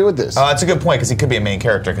they're going to do with this? That's a good point, because he could be a main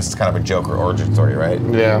character, because it's kind of a Joker origin story, right?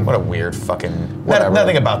 Yeah. What a weird fucking... Whatever.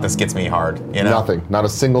 Nothing about this gets me hard, you know? Nothing. Not a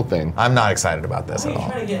single thing. I'm not excited about this at You're all.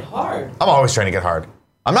 trying to get hard. I'm always trying to get hard.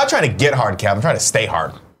 I'm not trying to get hard, Kev. I'm trying to stay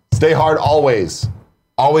hard. Stay hard always.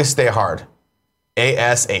 Always stay hard.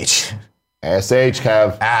 ASH. SH,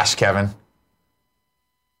 Kev. Ash, Kevin.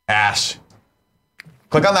 Ash.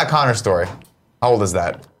 Click on that Connor story. How old is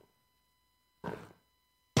that?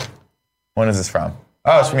 When is this from?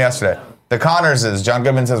 Oh, it's from yesterday. The Connors is John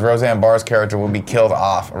Goodman says Roseanne Barr's character will be killed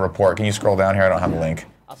off. A report. Can you scroll down here? I don't have a link.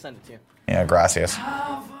 I'll send it to you. Yeah, gracias.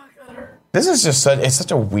 Oh, fuck, that hurt. This is just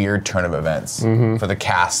such a weird turn of events for the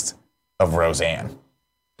cast of Roseanne.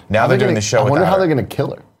 Now they're doing the show. I wonder without how her. they're going to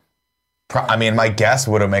kill her. I mean, my guess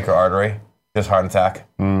would have make her artery, just heart attack.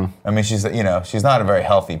 I mean, she's not a very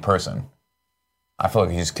healthy person. I feel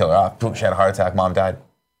like you just kill her off. Boom, she had a heart attack. Mom died.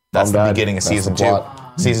 That's the beginning of season 2.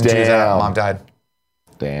 Season 2 is out. Mom died.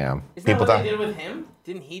 Damn. Isn't People that what die. they did with him?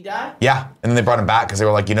 Didn't he die? Yeah, and then they brought him back because they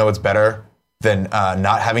were like, you know what's better than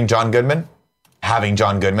not having John Goodman? Having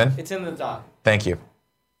John Goodman. It's in the doc. Thank you.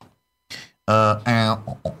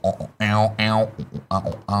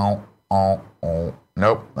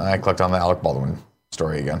 Nope, I clicked on the Alec Baldwin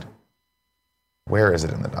story again. Where is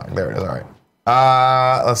it in the doc? There it is, all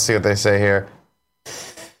right. Let's see what they say here.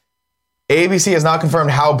 ABC has not confirmed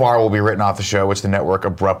how Barr will be written off the show, which the network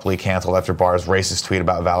abruptly canceled after Barr's racist tweet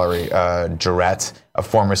about Valerie Jarrett, a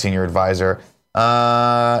former senior advisor.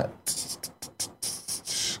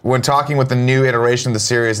 When talking with the new iteration of the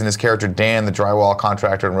series and his character Dan, the drywall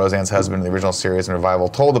contractor and Roseanne's husband in the original series and revival,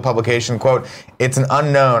 told the publication, quote, "It's an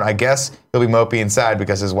unknown. I guess he'll be mopey and sad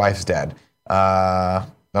because his wife's dead."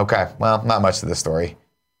 Okay, well, not much to this story.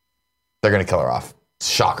 They're going to kill her off.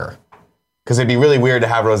 Shocker. Because it'd be really weird to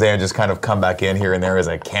have Roseanne just kind of come back in here and there as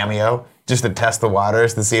a cameo, just to test the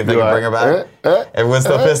waters to see if they can bring her back. Everyone's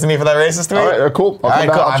still pissed at me for that racist tweet? All right, cool. All right,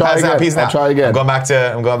 cool. I'm passing out. Peace out. I'll try again.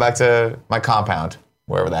 I'm going back to my compound,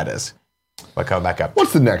 wherever that is. But coming back up.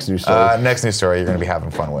 What's the next news story? Next news story you're going to be having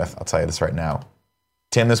fun with. I'll tell you this right now.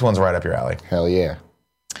 Tim, this one's right up your alley. Hell yeah.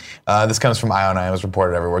 This comes from IO9. It was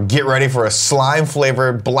reported everywhere. Get ready for a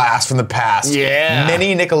slime-flavored blast from the past. Yeah.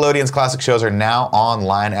 Many Nickelodeon's classic shows are now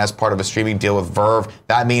online as part of a streaming deal with Verve.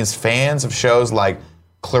 That means fans of shows like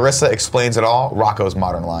Clarissa Explains It All, Rocko's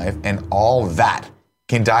Modern Life, and all that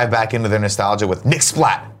can dive back into their nostalgia with Nick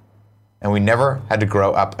Splat. And we never had to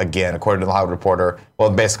grow up again, according to the Hollywood Reporter.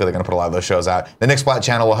 Well, basically, they're going to put a lot of those shows out. The Nick Splat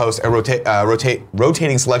channel will host a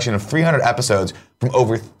rotating selection of 300 episodes from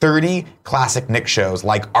over 30 classic Nick shows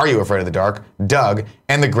like Are You Afraid of the Dark, Doug,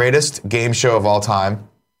 and the greatest game show of all time,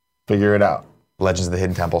 Figure It Out. Legends of the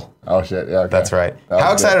Hidden Temple. Oh, shit. Yeah, okay. That's right.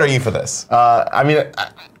 How excited are you for this?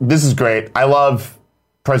 This is great. I love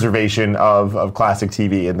preservation of classic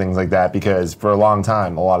TV and things like that because for a long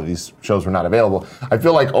time, a lot of these shows were not available. I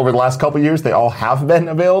feel like over the last couple of years, they all have been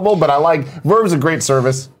available, but I like Verve's a great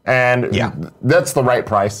service, and that's the right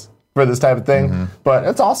price for this type of thing. Mm-hmm. But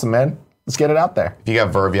it's awesome, man. Let's get it out there. If you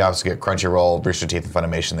got Verve, you also get Crunchyroll, Rooster Teeth, and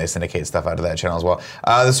Funimation. They syndicate stuff out of that channel as well.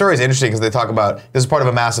 The story is interesting because they talk about this is part of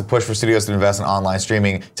a massive push for studios to invest in online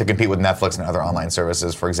streaming to compete with Netflix and other online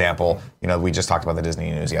services. For example, we just talked about the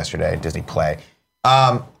Disney news yesterday, Disney Play.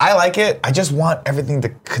 I like it. I just want everything to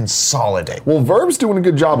consolidate. Well, Verve's doing a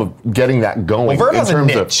good job of getting that going. Well, Verve has a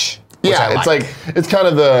niche. It's kind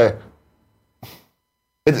of the.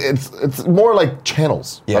 It's more like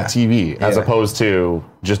channels of TV as opposed to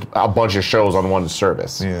just a bunch of shows on one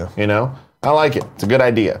service. Yeah. I like it. It's a good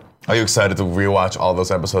idea. Are you excited to rewatch all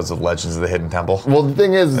those episodes of Legends of the Hidden Temple? Well, the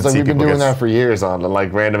thing is, we've been doing that for years on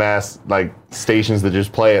random ass stations that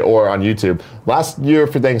just play it or on YouTube. Last year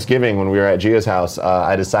for Thanksgiving when we were at Gia's house,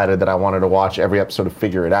 I decided that I wanted to watch every episode of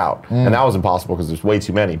Figure It Out. And that was impossible because there's way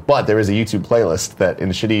too many. But there is a YouTube playlist that in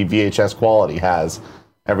shitty VHS quality has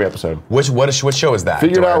every episode. Which show is that?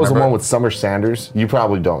 Figure It Out was the one with Summer Sanders. You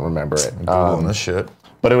probably don't remember it. Googling this shit.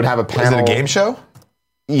 But it would have a panel. Is it a game show?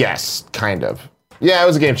 Yes, kind of. Yeah, it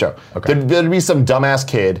was a game show. Okay. There'd be some dumbass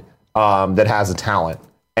kid that has a talent,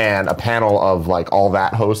 and a panel of all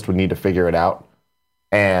that host would need to figure it out.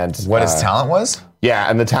 And what his talent was? Yeah,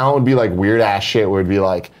 and the talent would be weird ass shit where it'd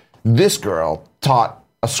be this girl taught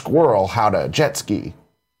a squirrel how to jet ski.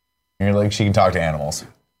 And you're she can talk to animals.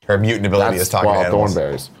 Her mutant ability is talking to animals.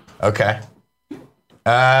 Thornberries. Okay.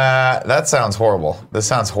 That sounds horrible. This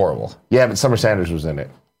sounds horrible. Yeah, but Summer Sanders was in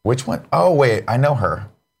it. Which one? Oh, wait, I know her.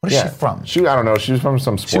 What is she from? I don't know. She was from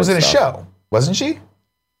some sports. She was in a show, wasn't she?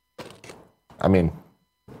 I mean,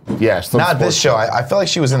 yeah. Not this show. I feel like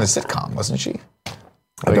she was in a sitcom, wasn't she?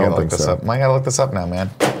 I don't think so. I gotta look this up now, man.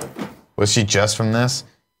 Was she just from this?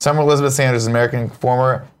 Summer Elizabeth Sanders is an American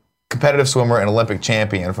former competitive swimmer and Olympic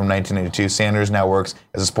champion from 1982. Sanders now works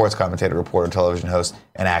as a sports commentator, reporter, television host,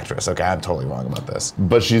 and actress. Okay, I'm totally wrong about this.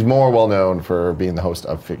 But she's more well known for being the host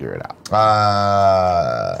of Figure It Out.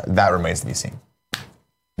 That remains to be seen.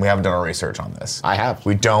 We haven't done our research on this. I have.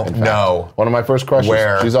 We don't know. One of my first crushes.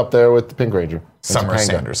 Where she's up there with the Pink Ranger. Summer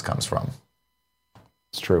Sanders comes from.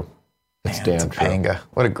 It's true. It's damn Topanga. true.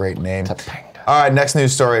 What a great name. Topanga. All right, next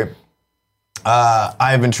news story. I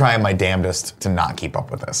have been trying my damnedest to not keep up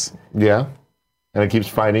with this. Yeah? And it keeps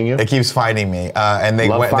finding you? It keeps finding me. And they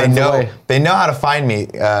know how to find me,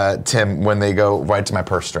 Tim, when they go right to my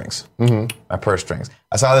purse strings. Mm-hmm. My purse strings.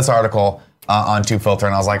 I saw this article on Tube Filter,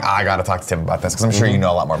 and I was like, I got to talk to Tim about this, because I'm sure you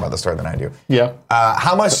know a lot more about the story than I do. Yeah.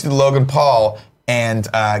 How much did Logan Paul and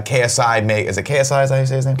KSI make, is it KSI, is that how you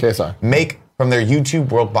say his name? KSI. Make from their YouTube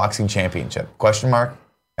World Boxing Championship? Question mark.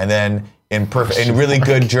 And then in really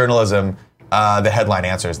good journalism, the headline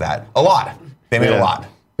answers that. A lot. They made a lot.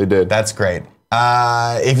 They did. That's great.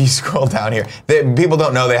 If you scroll down here, people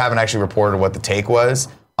don't know, they haven't actually reported what the take was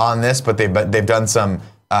on this, but they've done some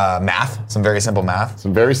math, some very simple math.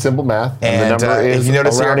 Some very simple math. And the number is if you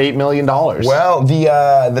notice around $8 million. Well,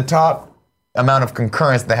 the top amount of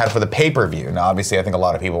concurrence they had for the pay-per-view. Now, obviously, I think a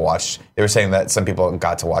lot of people watched. They were saying that some people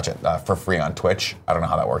got to watch it for free on Twitch. I don't know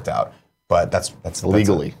how that worked out, but that's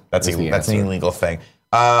legally. That's an illegal thing.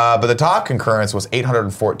 But the top concurrence was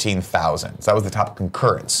 814,000. So that was the top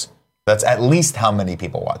concurrence. That's at least how many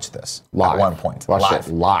people watched this Live. at one point. Watched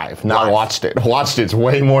it live. Not watched it. Watched it's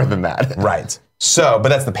way more than that. Right. So, but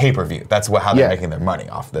that's the pay-per-view. That's how they're making their money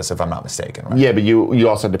off this, if I'm not mistaken. Right? Yeah, but you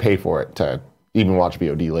also had to pay for it to even watch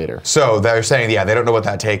VOD later. So they're saying, they don't know what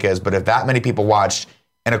that take is, but if that many people watched,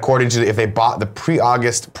 and according to if they bought the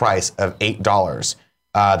pre-August price of $8,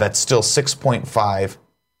 that's still $6.5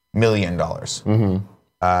 million.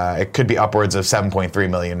 It could be upwards of 7.3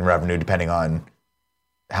 million in revenue, depending on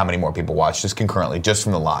how many more people watch just concurrently, just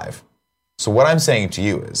from the live. So what I'm saying to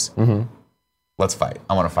you is, let's fight.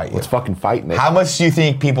 I want to fight you. Let's fucking fight, Nick. How much do you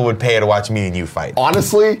think people would pay to watch me and you fight?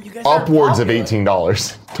 Honestly, upwards of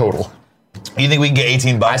 $18 total. You think we can get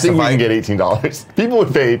 $18 I think to we fight? can get $18. People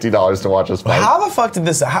would pay $18 to watch us fight. How the fuck did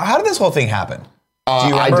this? How did this whole thing happen? Do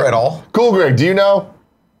you remember at all? Cool, Greg. Do you know?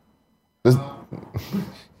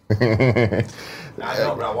 I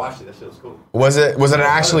know, but I watched it. That shit was cool. Was it an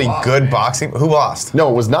actually good boxing? Who lost? No,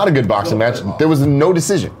 it was not a good boxing match. There was no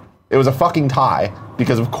decision. It was a fucking tie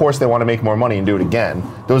because, of course, they want to make more money and do it again.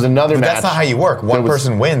 There was another match. That's not how you work. One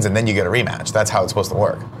person wins and then you get a rematch. That's how it's supposed to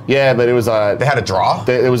work. Yeah, but it was They had a draw?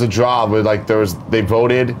 It was a draw, but they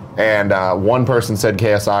voted, and one person said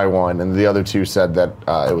KSI won, and the other two said that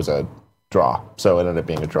it was a draw. So it ended up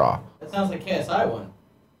being a draw. That sounds like KSI won.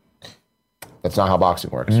 That's not how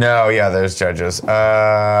boxing works. No, there's judges.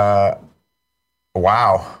 Wow.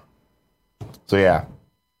 So yeah.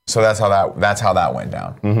 So that's how that went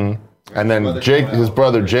down. Mm-hmm. And then his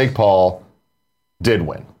brother Jake Paul did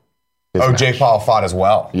win. Match. Jake Paul fought as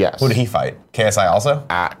well. Yes. Who did he fight? KSI also?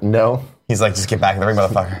 No. He's like, just get back in the ring,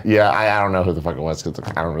 motherfucker. Yeah, I don't know who the fuck it was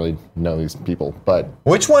because I don't really know these people. But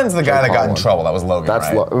which one's the guy that got in trouble? That was Logan.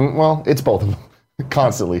 That's right? Well, it's both of them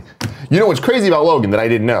constantly. You know what's crazy about Logan that I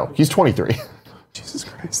didn't know? He's 23. Jesus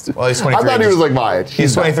Christ. Well, he's 23. I thought he was like my age.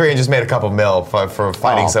 He's 23 and just made a couple mil for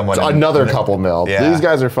fighting someone. Another couple mil. Yeah. These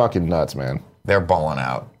guys are fucking nuts, man. They're balling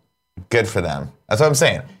out. Good for them. That's what I'm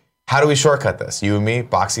saying. How do we shortcut this? You and me,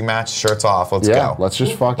 boxing match, shirts off. Let's go. Let's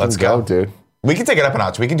just fucking go, dude. We can take it up a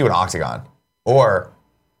notch. We can do an octagon or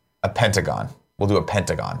a pentagon. We'll do a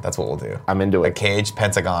pentagon. That's what we'll do. I'm into it. A cage,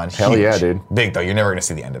 pentagon. Hell huge. Yeah, dude. Big though. You're never gonna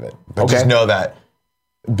see the end of it. But just know that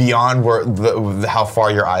beyond where how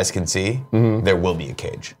far your eyes can see, there will be a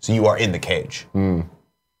cage. So you are in the cage. But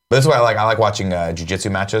that's what I like. I like watching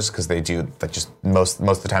jiu-jitsu matches because they do like just most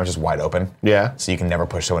of the time it's just wide open. Yeah. So you can never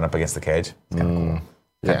push someone up against the cage. It's kind of cool.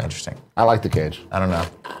 Kind of interesting. I like the cage. I don't know.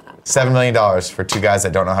 $7 million for two guys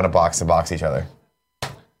that don't know how to box each other.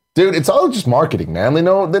 Dude, it's all just marketing, man. They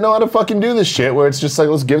know how to fucking do this shit where it's just like,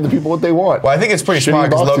 let's give the people what they want. Well, I think it's pretty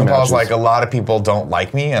smart because Logan Paul's matches. like, a lot of people don't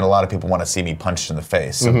like me and a lot of people want to see me punched in the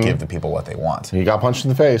face. So give the people what they want. He got punched in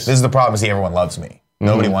the face. This is the problem, is everyone loves me.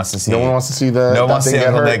 Nobody wants to see. No one wants to see No one wants to see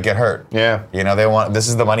Uncle Nick get hurt. Yeah. You know, this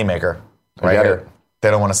is the moneymaker right get here. it.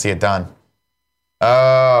 They don't want to see it done.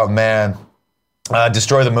 Oh, man.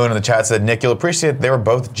 Destroy the Moon in the chat said, Nick, you'll appreciate they were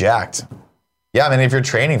both jacked. Yeah, I mean, if you're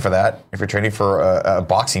training for that, if you're training for a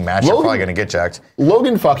boxing match, you're probably going to get jacked.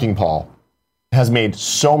 Logan fucking Paul has made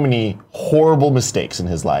so many horrible mistakes in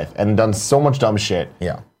his life and done so much dumb shit.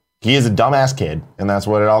 Yeah. He is a dumbass kid, and that's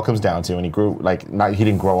what it all comes down to. And he he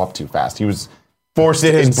didn't grow up too fast. He was forced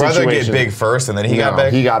Did in his brother get situations- big first and then he got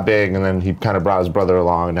big? He got big, and then he kind of brought his brother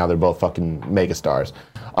along, and now they're both fucking megastars.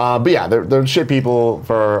 But yeah, they're shit people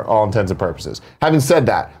for all intents and purposes. Having said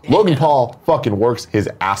that, Logan Paul fucking works his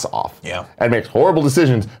ass off. Yeah. And makes horrible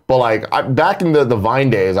decisions. But like, back in the Vine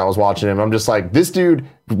days, I was watching him, I'm just like, this dude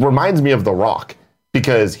reminds me of The Rock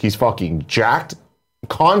because he's fucking jacked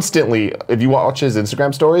constantly. If you watch his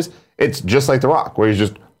Instagram stories, it's just like The Rock, where he's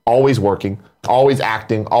just always working, always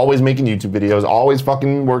acting, always making YouTube videos, always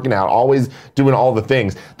fucking working out, always doing all the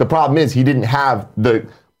things. The problem is he didn't have the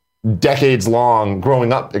decades-long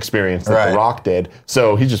growing up experience that The Rock did,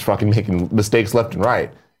 so he's just fucking making mistakes left and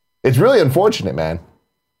right. It's really unfortunate, man.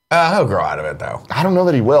 He'll grow out of it, though. I don't know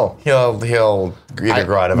that he will. He'll either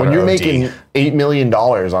grow out of it or when you're OD. making $8 million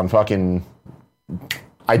on fucking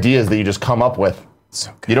ideas that you just come up with,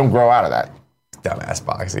 So good. you don't grow out of that. Dumbass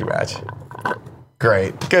boxing match.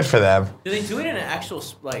 Great. Good for them. Do they do it in an actual,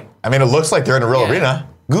 like... I mean, it looks like they're in a real arena.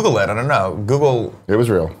 Google it. I don't know. Google It was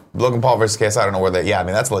real. Logan Paul versus KSI. I don't know where they... Yeah, I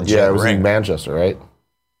mean, that's legit. Yeah, it was ring. in Manchester, right?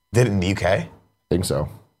 Did it in the UK? I think so.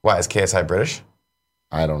 Why, is KSI British?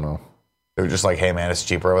 I don't know. They were just like, hey, man, it's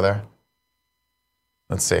cheaper over there.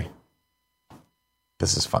 Let's see.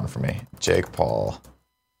 This is fun for me. Jake Paul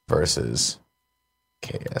versus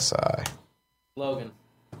KSI. Logan.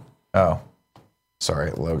 Oh.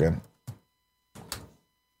 Sorry, Logan.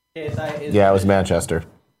 KSI is... Yeah, it was Manchester.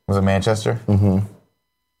 Was it Manchester? Mm-hmm.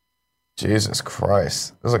 Jesus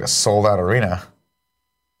Christ. It was like a sold-out arena.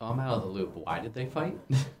 I'm out of the loop. Why did they fight?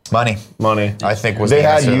 Money. I think was they the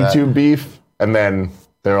had answer to that. YouTube beef, and then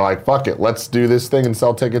they were like, "Fuck it, let's do this thing and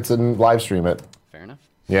sell tickets and live stream it." Fair enough.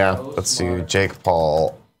 Yeah. Let's see. Jake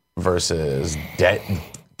Paul versus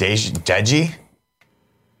Deji.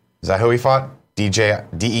 Is that who he fought?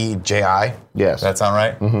 DEJI? Yes. Does that sound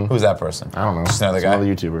right? Mm-hmm. Who's that person? I don't know. Just another It's guy?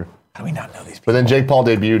 another YouTuber. How do we not know these people? But then Jake Paul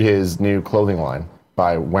debuted his new clothing line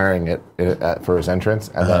by wearing it for his entrance,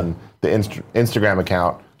 and then the Instagram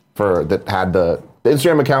account that had the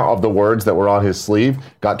Instagram account of the words that were on his sleeve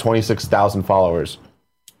got 26,000 followers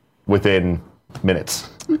within minutes.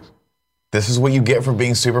 This is what you get for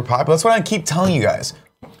being super popular. That's what I keep telling you guys.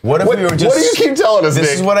 What if we were just... What do you keep telling us, This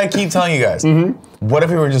Nick? is what I keep telling you guys. What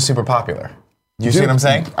if we were just super popular? You see what I'm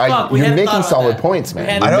saying? Fuck, we You're hadn't making thought about solid that. points, We man.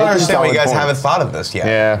 hadn't- I You're don't making understand why you solid guys points. haven't thought of this yet.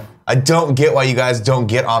 Yeah. I don't get why you guys don't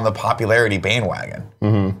get on the popularity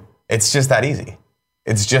bandwagon. It's just that easy.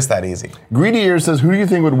 It's just that easy. Greedy Ear says, who do you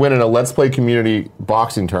think would win in a Let's Play community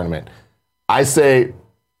boxing tournament? I say,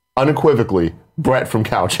 unequivocally, Brett from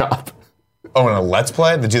Cow Chop. Oh, in a Let's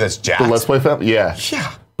Play? The dude that's jacked? The Let's Play family? Yeah.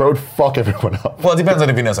 Yeah. Bro would fuck everyone up. Well, it depends on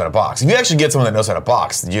if he knows how to box. If you actually get someone that knows how to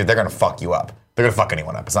box, they're going to fuck you up. They're going to fuck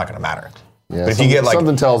anyone up. It's not going to matter. Yeah, but if you get like...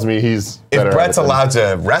 something tells me he's better If at Brett's it than- allowed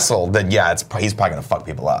to wrestle, then yeah, he's probably going to fuck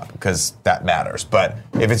people up because that matters. But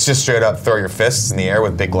if it's just straight up throw your fists in the air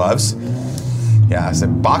with big gloves... Yeah, I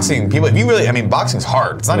said boxing, people, if you really, I mean, boxing's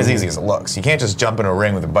hard. It's not as easy as it looks. You can't just jump in a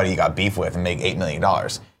ring with a buddy you got beef with and make $8 million.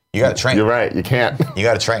 You gotta train. You're right, you can't. You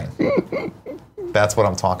gotta train. That's what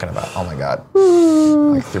I'm talking about. Oh my God.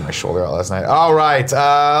 I threw my shoulder out last night. All right,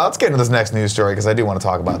 let's get into this next news story because I do want to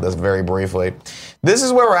talk about this very briefly. This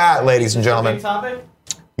is where we're at, ladies and gentlemen. Big topic?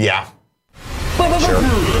 Yeah. What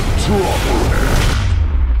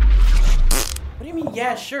do you mean,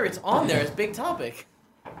 yeah, sure, it's on there. It's big topic.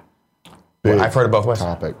 Big I've heard it both ways.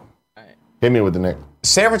 topic. Hit me with the Nick.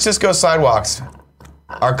 San Francisco sidewalks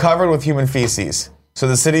are covered with human feces, so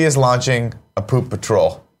the city is launching a poop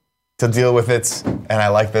patrol to deal with its, and I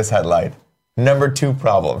like this headline, number 2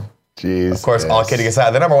 problem. Jeez. Of course, all kidding aside,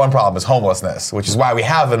 the number 1 problem is homelessness, which is why we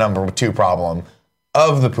have the number 2 problem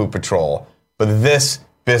of the poop patrol. But this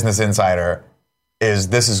Business Insider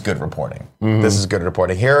this is good reporting. This is good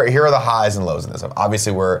reporting. Here are the highs and lows of this.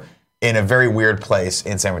 Obviously, we're in a very weird place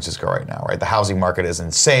in San Francisco right now, right? The housing market is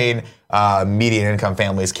insane. Median income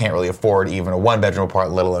families can't really afford even a 1-bedroom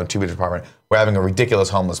apartment, let alone a 2-bedroom apartment. We're having a ridiculous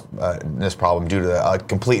homelessness problem due to a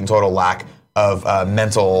complete and total lack of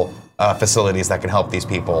mental facilities that can help these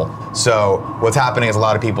people. So what's happening is a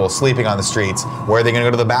lot of people sleeping on the streets. Where are they going to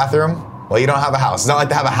go to the bathroom? Well, you don't have a house. It's not like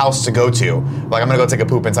they have a house to go to. Like, I'm going to go take a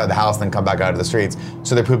poop inside the house and then come back out to the streets.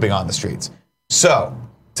 So they're pooping on the streets. So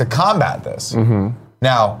to combat this,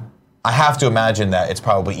 now, I have to imagine that it's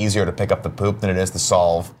probably easier to pick up the poop than it is to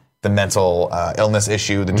solve the mental illness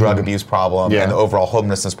issue, the drug abuse problem, and the overall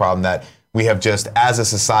homelessness problem that we have just, as a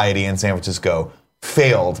society in San Francisco,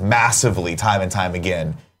 failed massively time and time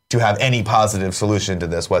again to have any positive solution to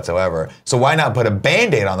this whatsoever. So why not put a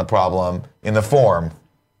Band-Aid on the problem in the form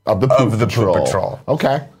Of the poop Poop Patrol.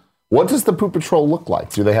 Okay. What does the poop patrol look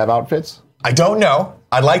like? Do they have outfits? I don't know.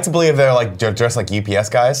 I'd like to believe they're dressed like UPS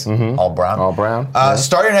guys, all brown. All brown, yeah.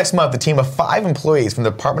 Starting next month, a team of 5 employees from the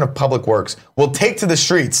Department of Public Works will take to the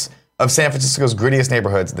streets of San Francisco's grittiest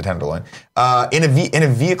neighborhoods, the Tenderloin, in a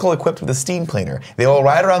vehicle equipped with a steam cleaner. They will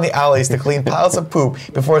ride around the alleys to clean piles of poop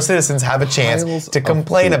before citizens have a chance Piles to of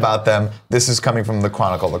complain poop. about them. This is coming from the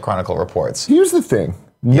Chronicle. The Chronicle reports. Here's the thing.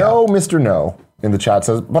 No, Mr. No in the chat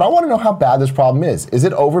says, but I want to know how bad this problem is. Is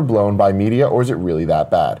it overblown by media or is it really that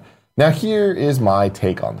bad? Now, here is my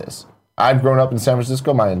take on this. I've grown up in San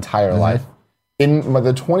Francisco my entire life. In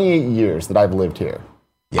the 28 years that I've lived here,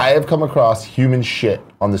 I have come across human shit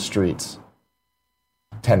on the streets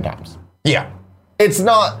 10 times. Yeah. It's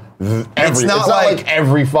not It's not like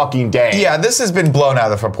every fucking day. Yeah, this has been blown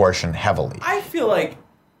out of proportion heavily. I feel like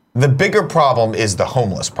The bigger problem is the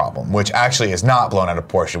homeless problem, which actually is not blown out of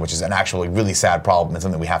proportion, which is an actually really sad problem and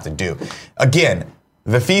something we have to do. Again,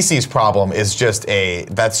 the feces problem is just an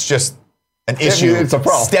issue it's a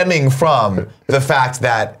problem. stemming from the fact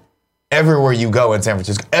that everywhere you go in San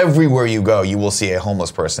Francisco, everywhere you go, you will see a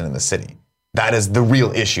homeless person in the city. That is the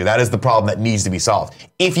real issue. That is the problem that needs to be solved.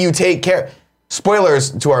 If you take care,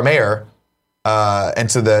 spoilers to our mayor and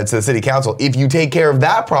to the city council, if you take care of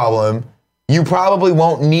that problem, you probably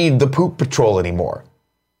won't need the poop patrol anymore.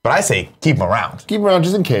 But I say keep them around. Keep them around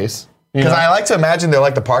just in case. Because I like to imagine they're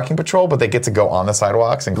like the parking patrol, but they get to go on the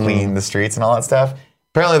sidewalks and clean the streets and all that stuff.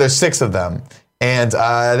 Apparently there's 6 of them, and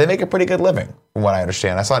they make a pretty good living, from what I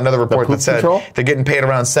understand. I saw another report poop that said patrol? they're getting paid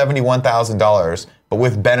around $71,000 but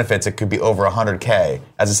with benefits, it could be over $100K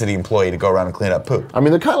as a city employee to go around and clean up poop. I mean,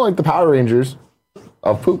 they're kind of like the Power Rangers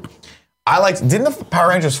of poop. Didn't the Power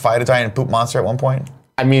Rangers fight a giant poop monster at one point?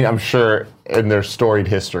 I mean, I'm sure in their storied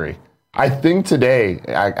history. I think today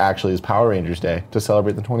actually is Power Rangers Day to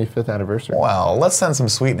celebrate the 25th anniversary. Well, let's send some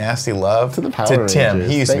sweet, nasty love to the Power Rangers. Tim.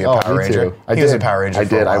 He used to be a Power Ranger. He was a Power Ranger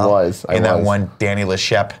for a while. I was. In that one Danny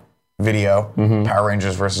LeChep video, Power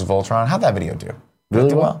Rangers versus Voltron. How'd that video do? Really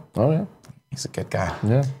do well? Oh, yeah. He's a good guy.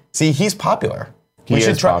 Yeah. See, he's popular. He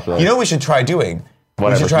is popular. You know what we should try doing?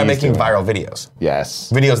 We should try making viral videos.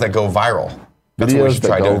 Yes. Videos that go viral. That's videos what we should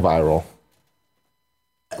try that go doing.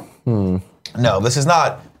 viral. No, this is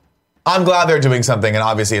not. I'm glad they're doing something, and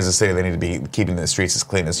obviously as a city they need to be keeping the streets as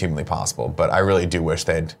clean as humanly possible, but I really do wish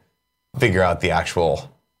they'd figure out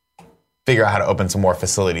how to open some more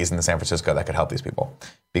facilities in San Francisco that could help these people,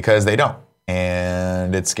 because they don't,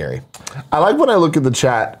 and it's scary. I like when I look at the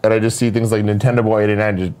chat and I just see things like Nintendo Boy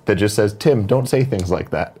 89 that just says, Tim, don't say things like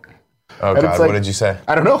that. Oh, and God, what did you say?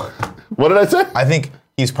 I don't know. What did I say? I think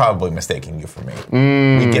he's probably mistaking you for me.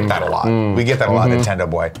 We get that a lot. We get that a lot, Nintendo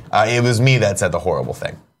Boy. It was me that said the horrible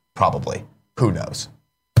thing. Probably. Who knows?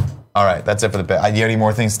 All right, that's it for the bit. You have any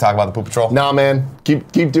more things to talk about the Poop Patrol? Nah, man.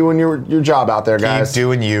 Keep doing your job out there, guys. Keep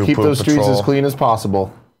doing you, Keep Poop those streets Patrol. as clean as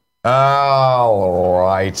possible. All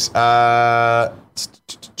right.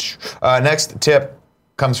 Next tip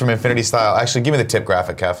comes from Infinity Style. Actually, give me the tip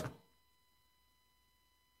graphic, Kev.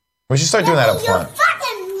 We should start doing that up front.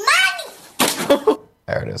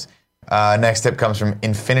 There it is. Next tip comes from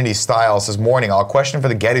Infinity Style. It says, morning, all question for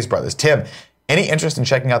the Gettys brothers. Tim, any interest in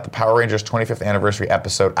checking out the Power Rangers 25th anniversary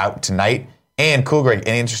episode out tonight? And Cool Greg,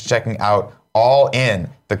 any interest in checking out All In,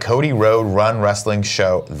 the Cody Road Run Wrestling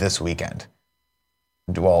show this weekend?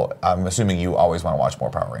 Well, I'm assuming you always want to watch more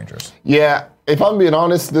Power Rangers. Yeah, if I'm being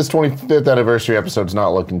honest, this 25th anniversary episode's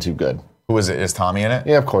not looking too good. Who is it? Is Tommy in it?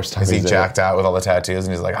 Yeah, of course Tommy's in it. Is he jacked out with all the tattoos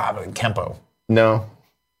and he's like, but Kempo? No.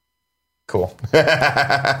 Cool.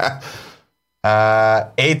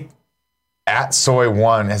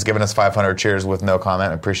 @Soy1 has given us 500 cheers with no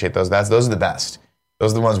comment. I appreciate those. Those are the best.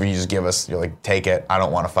 Those are the ones where you just give us, you're like, take it. I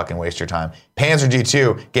don't want to fucking waste your time. Panzer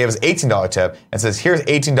G2 gave us $18 tip and says, here's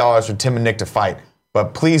 $18 for Tim and Nick to fight,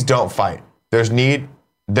 but please don't fight.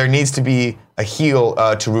 There needs to be a heel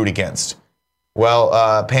to root against. Well,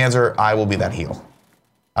 Panzer, I will be that heel.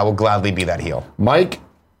 I will gladly be that heel. Mike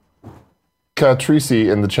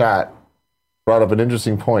Catrici in the chat brought up an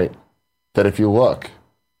interesting point that if you look,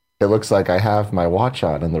 it looks like I have my watch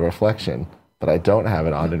on in the reflection, but I don't have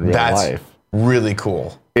it on in real life. Really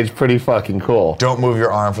cool. It's pretty fucking cool. Don't move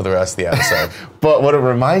your arm for the rest of the episode. But what it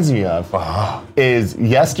reminds me of is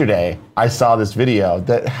yesterday I saw this video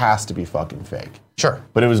that has to be fucking fake. Sure.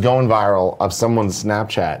 But it was going viral of someone's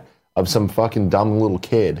Snapchat of some fucking dumb little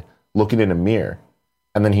kid looking in a mirror.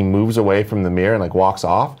 And then he moves away from the mirror and like walks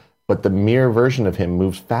off. But the mirror version of him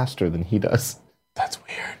moves faster than he does. That's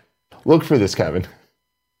weird. Look for this, Kevin.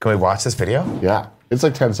 Can we watch this video? Yeah. It's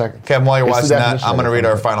like 10 seconds. Kevin, while you're watching that, I'm going to read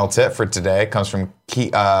our final tip for today. It comes from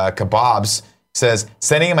Kebabs. Says,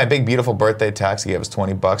 sending in my big, beautiful birthday text. He gave us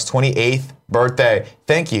 $20. 28th birthday.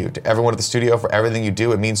 Thank you to everyone at the studio for everything you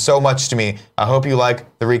do. It means so much to me. I hope you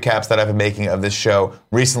like the recaps that I've been making of this show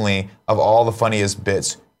recently, of all the funniest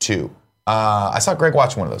bits, too. I saw Greg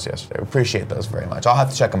watching one of those yesterday. I appreciate those very much. I'll have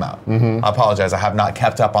to check them out. I apologize. I have not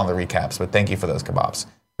kept up on the recaps, but thank you for those kebabs.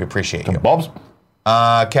 We appreciate you. Kebabs.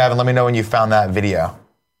 Kevin, let me know when you found that video.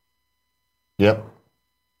 Yep.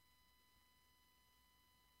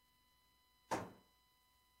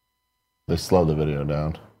 They slowed the video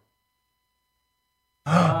down.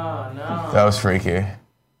 Oh, no. That was freaky. I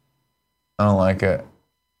don't like it.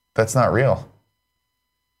 That's not real.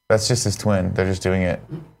 That's just his twin. They're just doing it.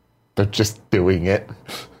 They're just doing it.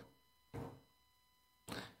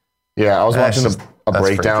 Yeah, I was watching a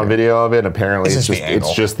breakdown video of it. Apparently, it's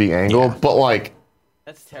just the angle. Yeah. But like,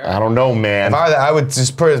 that's terrible. I don't know, man. If I would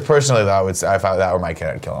just personally, though, if that were my kid,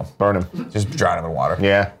 I'd kill him. Burn him. Just drown him in water.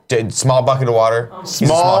 Yeah. Small bucket of water. He's a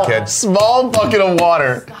small kid. Small bucket of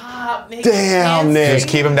water. Stop, Nick. Damn, Nick. Just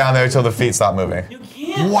keep him down there until the feet stop moving. You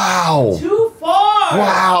can't. Wow. Too far.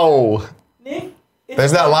 Wow. Nick.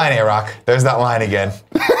 There's that line, A-Rock. There's that line again.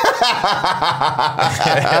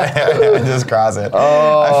 Just cross it.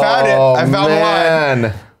 Oh, I found it. I found man. the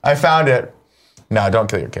line. I found it. No, don't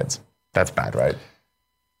kill your kids. That's bad, right?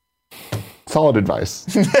 Solid advice.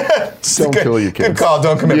 Don't kill your kids. Good call.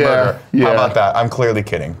 Don't commit murder. Yeah. How about that? I'm clearly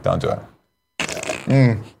kidding. Don't do it.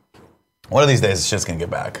 One of these days, it's just going to get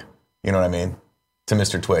back. You know what I mean? To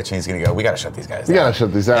Mr. Twitch, and he's going to go, we got to shut these guys down. We got to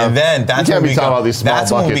shut these down. And then that's when we talking about these small when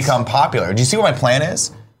we buckets. become popular. Do you see what my plan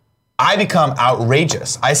is? I become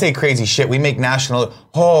outrageous. I say crazy shit. We make national,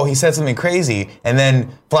 he said something crazy. And then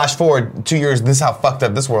flash forward 2 years, this is how fucked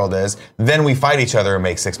up this world is. Then we fight each other and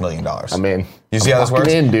make $6 million. I'm in. You see how this works?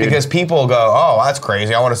 Dude. Because people go, oh, that's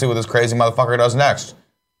crazy. I want to see what this crazy motherfucker does next.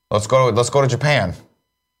 Let's go to Japan.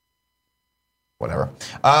 Whatever.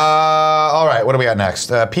 All right, what do we got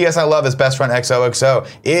next? P.S. I love this best friend XOXO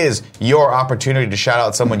is your opportunity to shout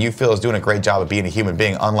out someone you feel is doing a great job of being a human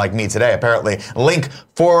being, unlike me today. Apparently,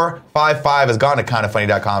 Link455 has gone to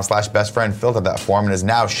kindoffunny.com/bestfriend, filled out that form, and is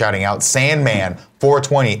now shouting out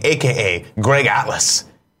Sandman420, a.k.a. Greg Atlas.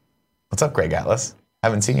 What's up, Greg Atlas?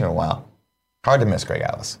 Haven't seen you in a while. Hard to miss, Greg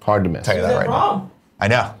Atlas. Hard to miss. Tell you that right now. I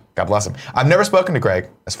know. God bless him. I've never spoken to Greg,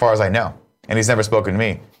 as far as I know, and he's never spoken to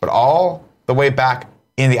me. But all the way back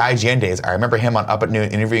in the IGN days, I remember him on Up at Noon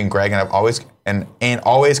interviewing Greg, and I've always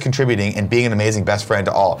always contributing and being an amazing best friend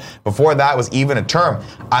to all. Before that was even a term.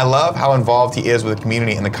 I love how involved he is with the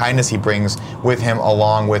community and the kindness he brings with him,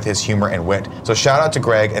 along with his humor and wit. So shout out to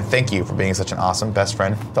Greg, and thank you for being such an awesome best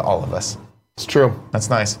friend to all of us. It's true. That's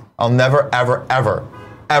nice. I'll never, ever, ever,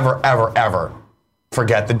 ever, ever, ever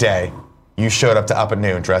forget the day you showed up to Up at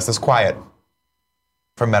Noon dressed as Quiet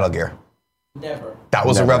from Metal Gear. Never. That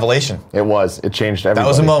was a revelation. It was. It changed everything. That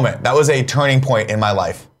was a moment. That was a turning point in my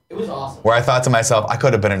life. It was awesome. Where I thought to myself, I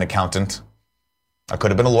could have been an accountant. I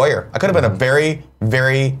could have been a lawyer. I could have been a very,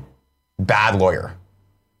 very bad lawyer.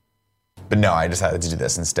 But no, I decided to do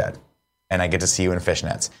this instead. And I get to see you in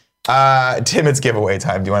fishnets. Tim, it's giveaway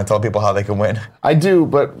time. Do you want to tell people how they can win? I do,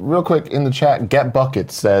 but real quick in the chat, Get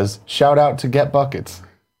Buckets says, shout out to Get Buckets.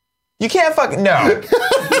 You can't fucking, no.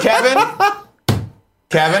 Kevin?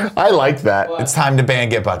 I like that. It's time to ban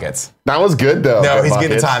Get Buckets. That was good, though. No, Get he's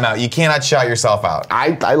Buckets. getting timeout. You cannot shout yourself out.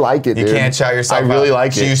 I like it, dude. You can't shout yourself out. I really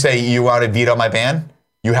like it. So you say you want to veto my ban?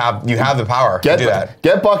 You have the power to do that.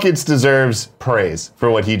 Get Buckets deserves praise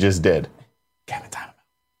for what he just did. Kevin, timeout.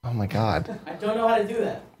 Oh, my God. I don't know how to do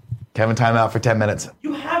that. Kevin, timeout for 10 minutes.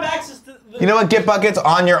 You have access to the... You know what? Get Buckets,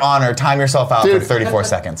 on your honor, time yourself out for 34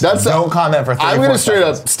 seconds. Don't comment for 34 seconds. I'm going to straight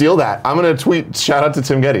up steal that. I'm going to tweet, shout out to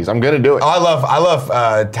Tim Geddes. I'm going to do it. Oh, I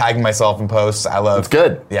love tagging myself in posts. It's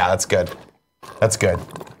good. Yeah, that's good. That's good.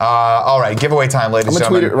 All right, giveaway time, ladies and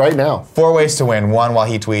gentlemen. I'm going to tweet it right now. 4 ways to win. 1, while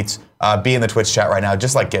he tweets. Be in the Twitch chat right now,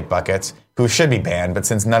 just like Get Buckets, who should be banned, but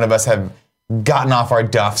since none of us have gotten off our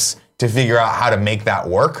duffs to figure out how to make that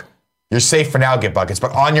work, you're safe for now, Get Buckets,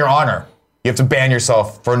 but on your honor, you have to ban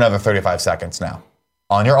yourself for another 35 seconds now.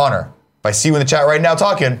 On your honor. If I see you in the chat right now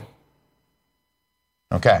talking,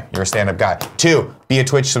 okay, you're a stand-up guy. 2, be a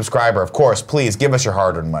Twitch subscriber. Of course, please give us your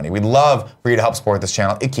hard-earned money. We'd love for you to help support this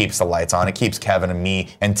channel. It keeps the lights on. It keeps Kevin and me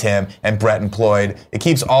and Tim and Brett employed. It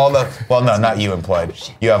keeps all the, well, no, not you employed.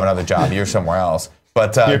 You have another job. You're somewhere else.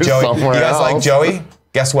 But Joey, you guys like Joey?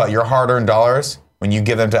 Guess what? Your hard-earned dollars, when you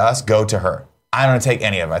give them to us, go to her. I don't take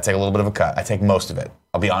any of it. I take a little bit of a cut. I take most of it.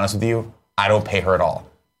 I'll be honest with you. I don't pay her at all.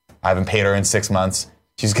 I haven't paid her in 6 months.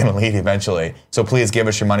 She's going to leave eventually. So please give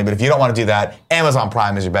us your money. But if you don't want to do that, Amazon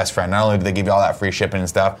Prime is your best friend. Not only do they give you all that free shipping and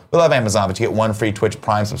stuff, we love Amazon, but you get 1 free Twitch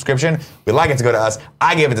Prime subscription. We'd like it to go to us.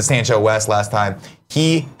 I gave it to Sancho West last time.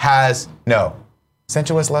 Sancho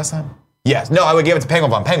West last time? Yes. No, I would give it to Penguin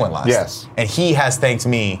Von Penguin last. Yes. And he has thanked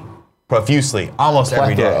me profusely almost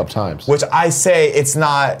every day. Of times. Which I say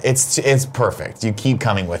it's perfect. You keep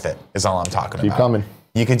coming with it is all I'm talking about. Keep coming.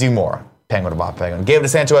 You could do more. Penguin to Bob Penguin. Gave it to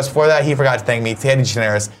Sancho West before that. He forgot to thank me. Teddy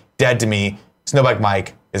Generis, dead to me. Snowbike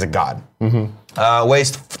Mike is a god.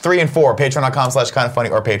 Ways 3 and 4, patreon.com/kindoffunny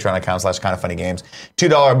or patreon.com/kindoffunnygames.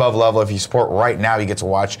 $2 above level. If you support right now, you get to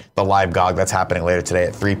watch the live GOG that's happening later today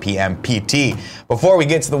at 3 p.m. PT. Before we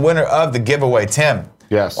get to the winner of the giveaway, Tim.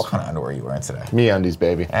 Yes. What kind of underwear are you wearing today? MeUndies,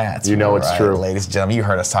 baby. That's you know right, it's true. Ladies and gentlemen, you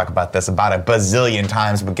heard us talk about this about a bazillion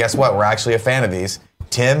times, but guess what? We're actually a fan of these.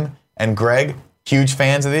 Tim and Greg, huge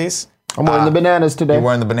fans of these. I'm wearing the bananas today. You're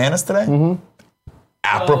wearing the bananas today? Mm-hmm.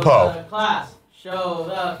 Apropos. Show the class. Show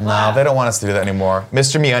the class. No, they don't want us to do that anymore.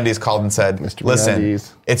 Mr. MeUndies called and said, listen,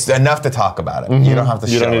 MeUndies. It's enough to talk about it. You don't have to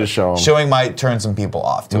show it. You don't need to show them. Showing might turn some people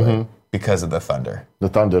off to it because of the thunder. The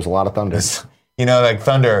thunder. There's a lot of thunder. You know, like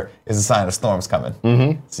thunder is a sign of storms coming.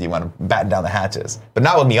 So you want to batten down the hatches. But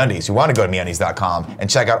not with MeUndies. You want to go to MeUndies.com and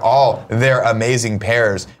check out all their amazing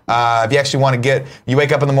pairs. If you actually want to you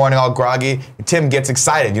wake up in the morning all groggy, Tim gets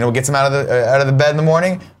excited. You know what gets him out of the bed in the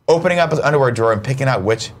morning? Opening up his underwear drawer and picking out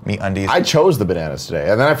which MeUndies. I chose the bananas today,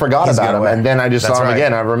 and then I forgot about them, and then I just saw them again,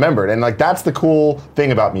 and I remembered. And like that's the cool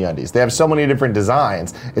thing about MeUndies. They have so many different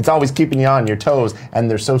designs. It's always keeping you on your toes, and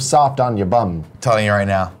they're so soft on your bum. I'm telling you right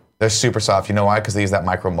now. They're super soft. You know why? Because they use that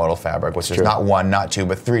micromodal fabric, which is not 1, not 2,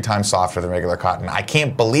 but 3 times softer than regular cotton. I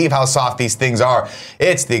can't believe how soft these things are.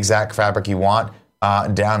 It's the exact fabric you want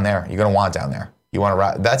down there. You're gonna want it down there. You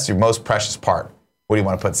want to. That's your most precious part. What do you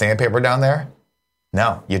want to put sandpaper down there?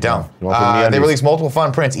 No, you don't. They release multiple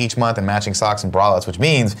fun prints each month and matching socks and bralettes, which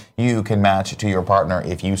means you can match to your partner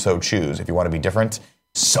if you so choose. If you want to be different,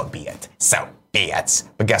 so be it. So be it.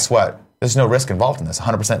 But guess what? There's no risk involved in this.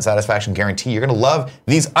 100% satisfaction guarantee. You're going to love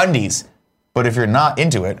these undies. But if you're not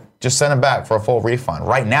into it, just send them back for a full refund.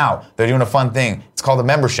 Right now, they're doing a fun thing. It's called a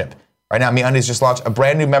membership. Right now, MeUndies just launched a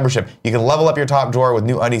brand new membership. You can level up your top drawer with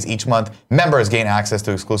new undies each month. Members gain access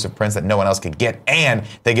to exclusive prints that no one else could get, and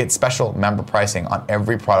they get special member pricing on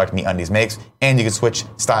every product MeUndies makes, and you can switch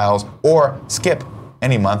styles or skip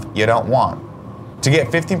any month you don't want. To get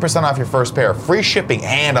 15% off your first pair, free shipping,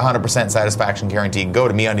 and 100% satisfaction guarantee, go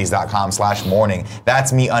to MeUndies.com/morning.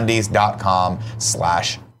 That's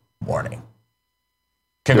MeUndies.com/morning.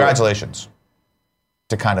 Congratulations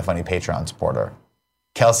to Kinda Funny Patreon supporter,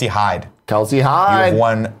 Kelsey Hyde. Kelsey You Hyde. have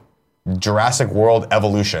won Jurassic World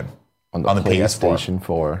Evolution on the PS4. PlayStation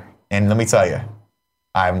 4. And let me tell you,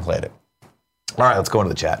 I haven't played it. All right, let's go into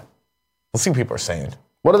the chat. Let's see what people are saying.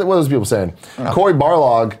 What are those people saying? Corey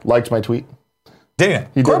Barlog liked my tweet. Didn't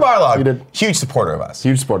he? Corey Barlog, He did. huge supporter of us.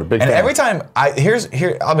 Huge supporter, big And fan. every time, I'll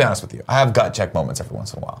be honest with you, I have gut check moments every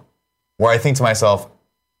once in a while where I think to myself,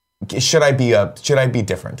 should I be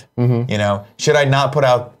different? Mm-hmm. You know, should I not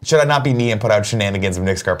be me and put out shenanigans of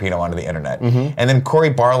Nick Scarpino onto the internet? Mm-hmm. And then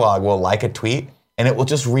Corey Barlog will like a tweet and it will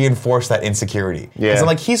just reinforce that insecurity. Yeah. Because I'm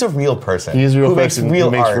like, he's a real person. He's a real who person makes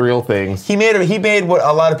real who makes art. real things. He made what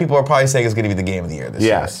a lot of people are probably saying is going to be the game of the year this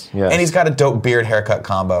year. Yes. And he's got a dope beard haircut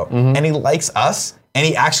combo. And he likes us and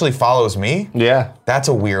he actually follows me. Yeah. That's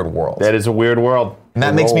a weird world. That is a weird world. And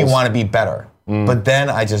that makes me want to be better. But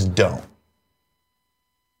then I just don't.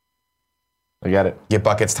 I get it. Get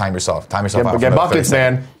buckets, time yourself. Time yourself out. Get buckets,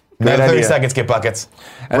 man. Another 30 idea. seconds, get buckets.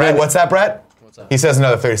 And Brett, then- what's that, Brett? He says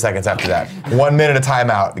another 30 seconds after that. 1 minute of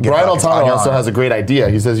timeout. to get Brian buckets on Altano your also honor. has a great idea.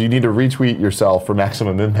 He says you need to retweet yourself for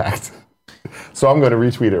maximum impact. So I'm going to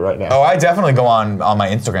retweet it right now. Oh, I definitely go on my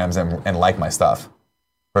Instagrams and like my stuff.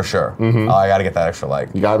 For sure. Oh, I got to get that extra like.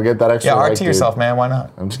 You got to get that extra Yeah, like, RT dude. yourself, man. Why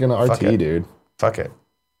not? I'm just going to Fuck RT, it. dude. Fuck it.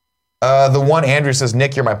 The one Andrew says,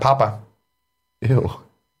 Nick, you're my papa. Ew.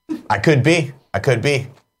 I could be.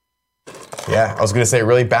 Yeah, I was gonna say a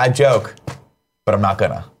really bad joke, but I'm not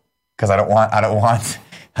gonna, because I don't want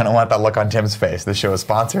that look on Tim's face. This show is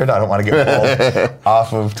sponsored. I don't want to get pulled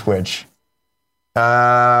off of Twitch.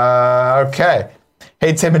 Okay.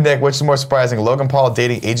 Hey Tim and Nick, which is more surprising, Logan Paul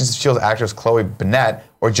dating Agents of S.H.I.E.L.D. actress Chloe Bennett,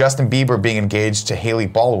 or Justin Bieber being engaged to Haley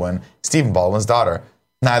Baldwin, Stephen Baldwin's daughter?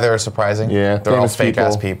 Neither are surprising. Yeah, they're all famous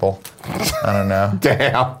fake-ass people. I don't know.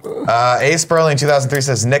 Damn. A. Sperling 2003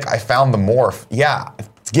 says, Nick, I found the morph. Yeah,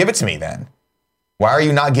 give it to me then. Why are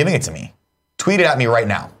you not giving it to me? Tweet it at me right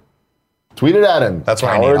now. Tweet it at him. That's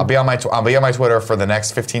what I need. I'll be on my Twitter for the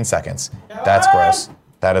next 15 seconds. That's gross.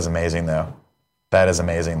 That is amazing though.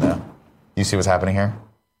 You see what's happening here?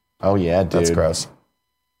 Oh yeah, dude. That's gross.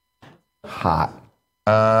 Hot.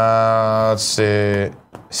 Let's see.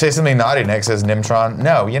 Say something naughty, Nick, says Nimtron.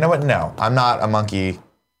 No, you know what? No, I'm not a monkey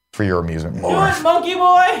for your amusement. Do it, monkey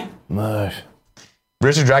boy! Mush.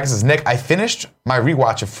 Richard Dragon says, Nick, I finished my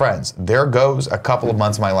rewatch of Friends. There goes a couple of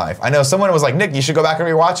months of my life. I know someone was like, Nick, you should go back and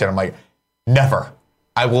rewatch it. I'm like, never.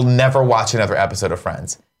 I will never watch another episode of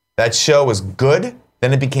Friends. That show was good,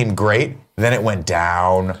 then it became great, then it went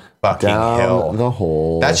down fucking hill. The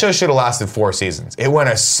hole. That show should have lasted 4 seasons. It went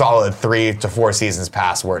a solid 3 to 4 seasons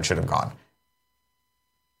past where it should have gone.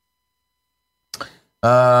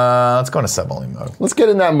 Let's go into sub-only mode. Let's get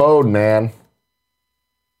in that mode, man.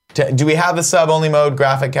 Do we have the sub-only mode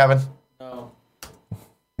graphic, Kevin? No.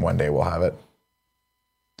 One day we'll have it.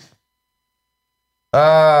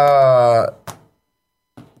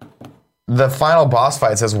 The final boss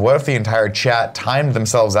fight says, what if the entire chat timed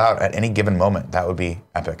themselves out at any given moment? That would be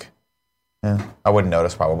epic. Yeah, I wouldn't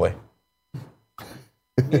notice probably.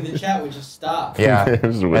 The chat would just stop. Yeah, It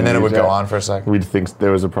was and then it would windy go chat. on for a second. We'd think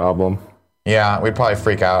there was a problem. Yeah, we'd probably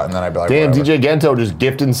freak out, and then I'd be like, Damn, whatever. DJ Gento just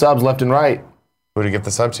gifting subs left and right. Who to give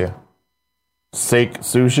the sub to? Sake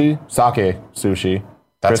Sushi, Sake Sushi,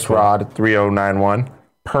 That's Chris cool. Rod 3091,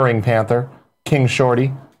 Purring Panther, King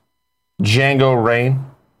Shorty, Django Rain.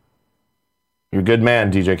 You're a good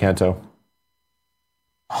man, DJ Kento.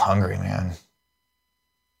 Hungry, man.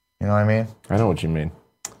 You know what I mean? I know what you mean.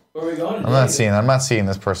 Where are we going? I'm not seeing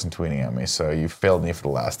this person tweeting at me, so you failed me for the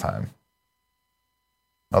last time.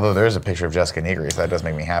 Although there's a picture of Jessica Negri, so that does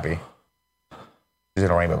make me happy. She's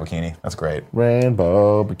in a rainbow bikini. That's great.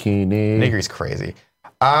 Rainbow Bikini. Negri's crazy.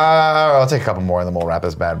 I'll take a couple more and then we'll wrap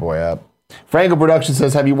this bad boy up. Franco Production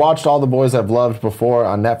says, have you watched All the Boys I've Loved before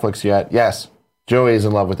on Netflix yet? Yes. Joey is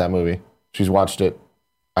in love with that movie. She's watched it,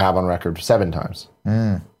 I have on record, 7 times.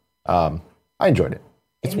 I enjoyed it.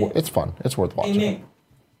 It's fun. It's worth watching. Hey, Nick,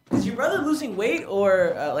 is your brother losing weight,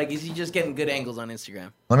 or is he just getting good angles on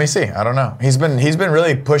Instagram? Let me see. I don't know. He's been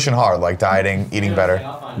really pushing hard, like dieting, eating better.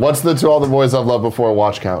 What's the To All the Boys I've Loved Before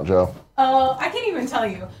watch count, Joe? I can't even tell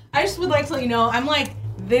you. I just would like to let you know I'm like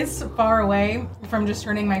this far away from just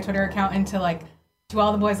turning my Twitter account into like To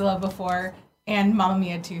All the Boys I Loved Before and Mamma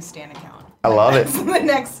Mia 2 Stan account. I love it. The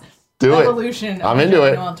next Do it. evolution. I'm into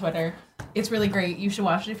it. On Twitter. It's really great. You should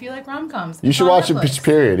watch it if you like rom-coms. You should watch it,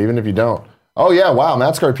 period, even if you don't. Oh, yeah, wow,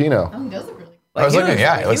 Matt Scarpino. Oh, he does look really good. I was looking,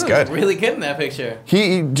 it looks good. Really good in that picture.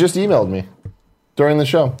 He just emailed me during the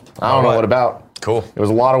show. I don't know what about. Cool. It was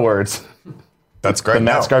a lot of words. That's great. The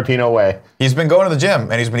Matt Scarpino way. He's been going to the gym,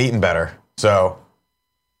 and he's been eating better. So.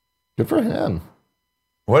 Good for him.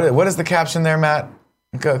 What is the caption there, Matt?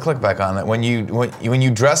 Click back on that. When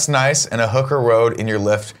you dress nice and a hooker rode in your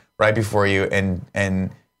lift right before you and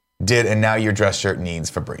now your dress shirt needs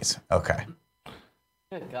Febreze. Okay.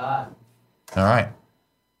 Good God. All right.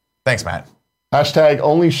 Thanks, Matt. Hashtag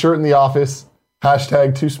only shirt in the office.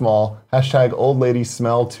 Hashtag too small. Hashtag old ladies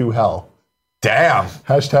smell too hell. Damn.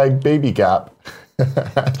 Hashtag baby gap.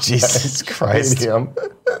 Jesus Christ. Medium.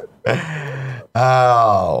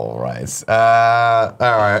 All right. All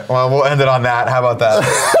right. Well, we'll end it on that. How about that?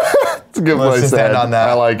 It's a good place to end on that.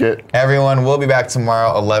 I like it. Everyone, we'll be back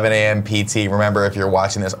tomorrow, 11 a.m. PT. Remember, if you're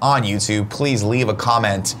watching this on YouTube, please leave a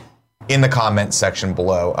comment in the comment section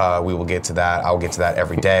below. We will get to that. I'll get to that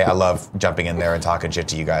every day. I love jumping in there and talking shit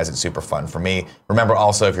to you guys. It's super fun for me. Remember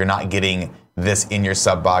also, if you're not getting this in your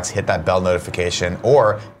sub box, hit that bell notification.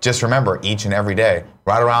 Or just remember, each and every day,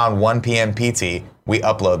 right around 1 p.m. PT, we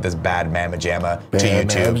upload this Bad Mamma Jamma to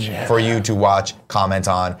YouTube for you to watch, comment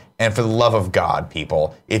on. And for the love of God,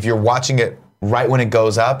 people, if you're watching it right when it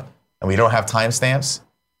goes up and we don't have timestamps,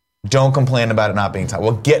 don't complain about it not being time.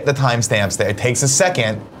 We'll get the timestamps there. It takes a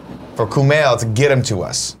second for Kumail to get them to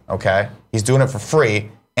us, okay? He's doing it for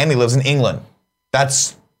free, and he lives in England.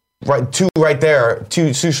 That's two right there,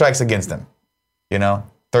 two strikes against him. You know?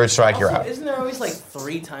 Third strike, you're out. Isn't there always like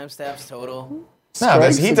 3 timestamps total? No,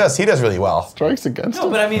 he does really well. Strikes against him.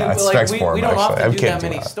 No, but I mean, No, it's like, strikes we for him, don't actually. often do I'm that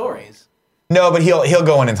many kidding. stories. No, but he'll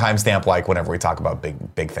go in and timestamp like whenever we talk about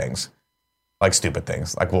big things. Like stupid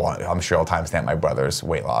things. Like, well, I'm sure I'll timestamp my brother's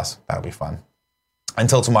weight loss. That'll be fun.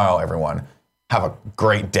 Until tomorrow, everyone, have a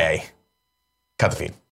great day. Cut the feed.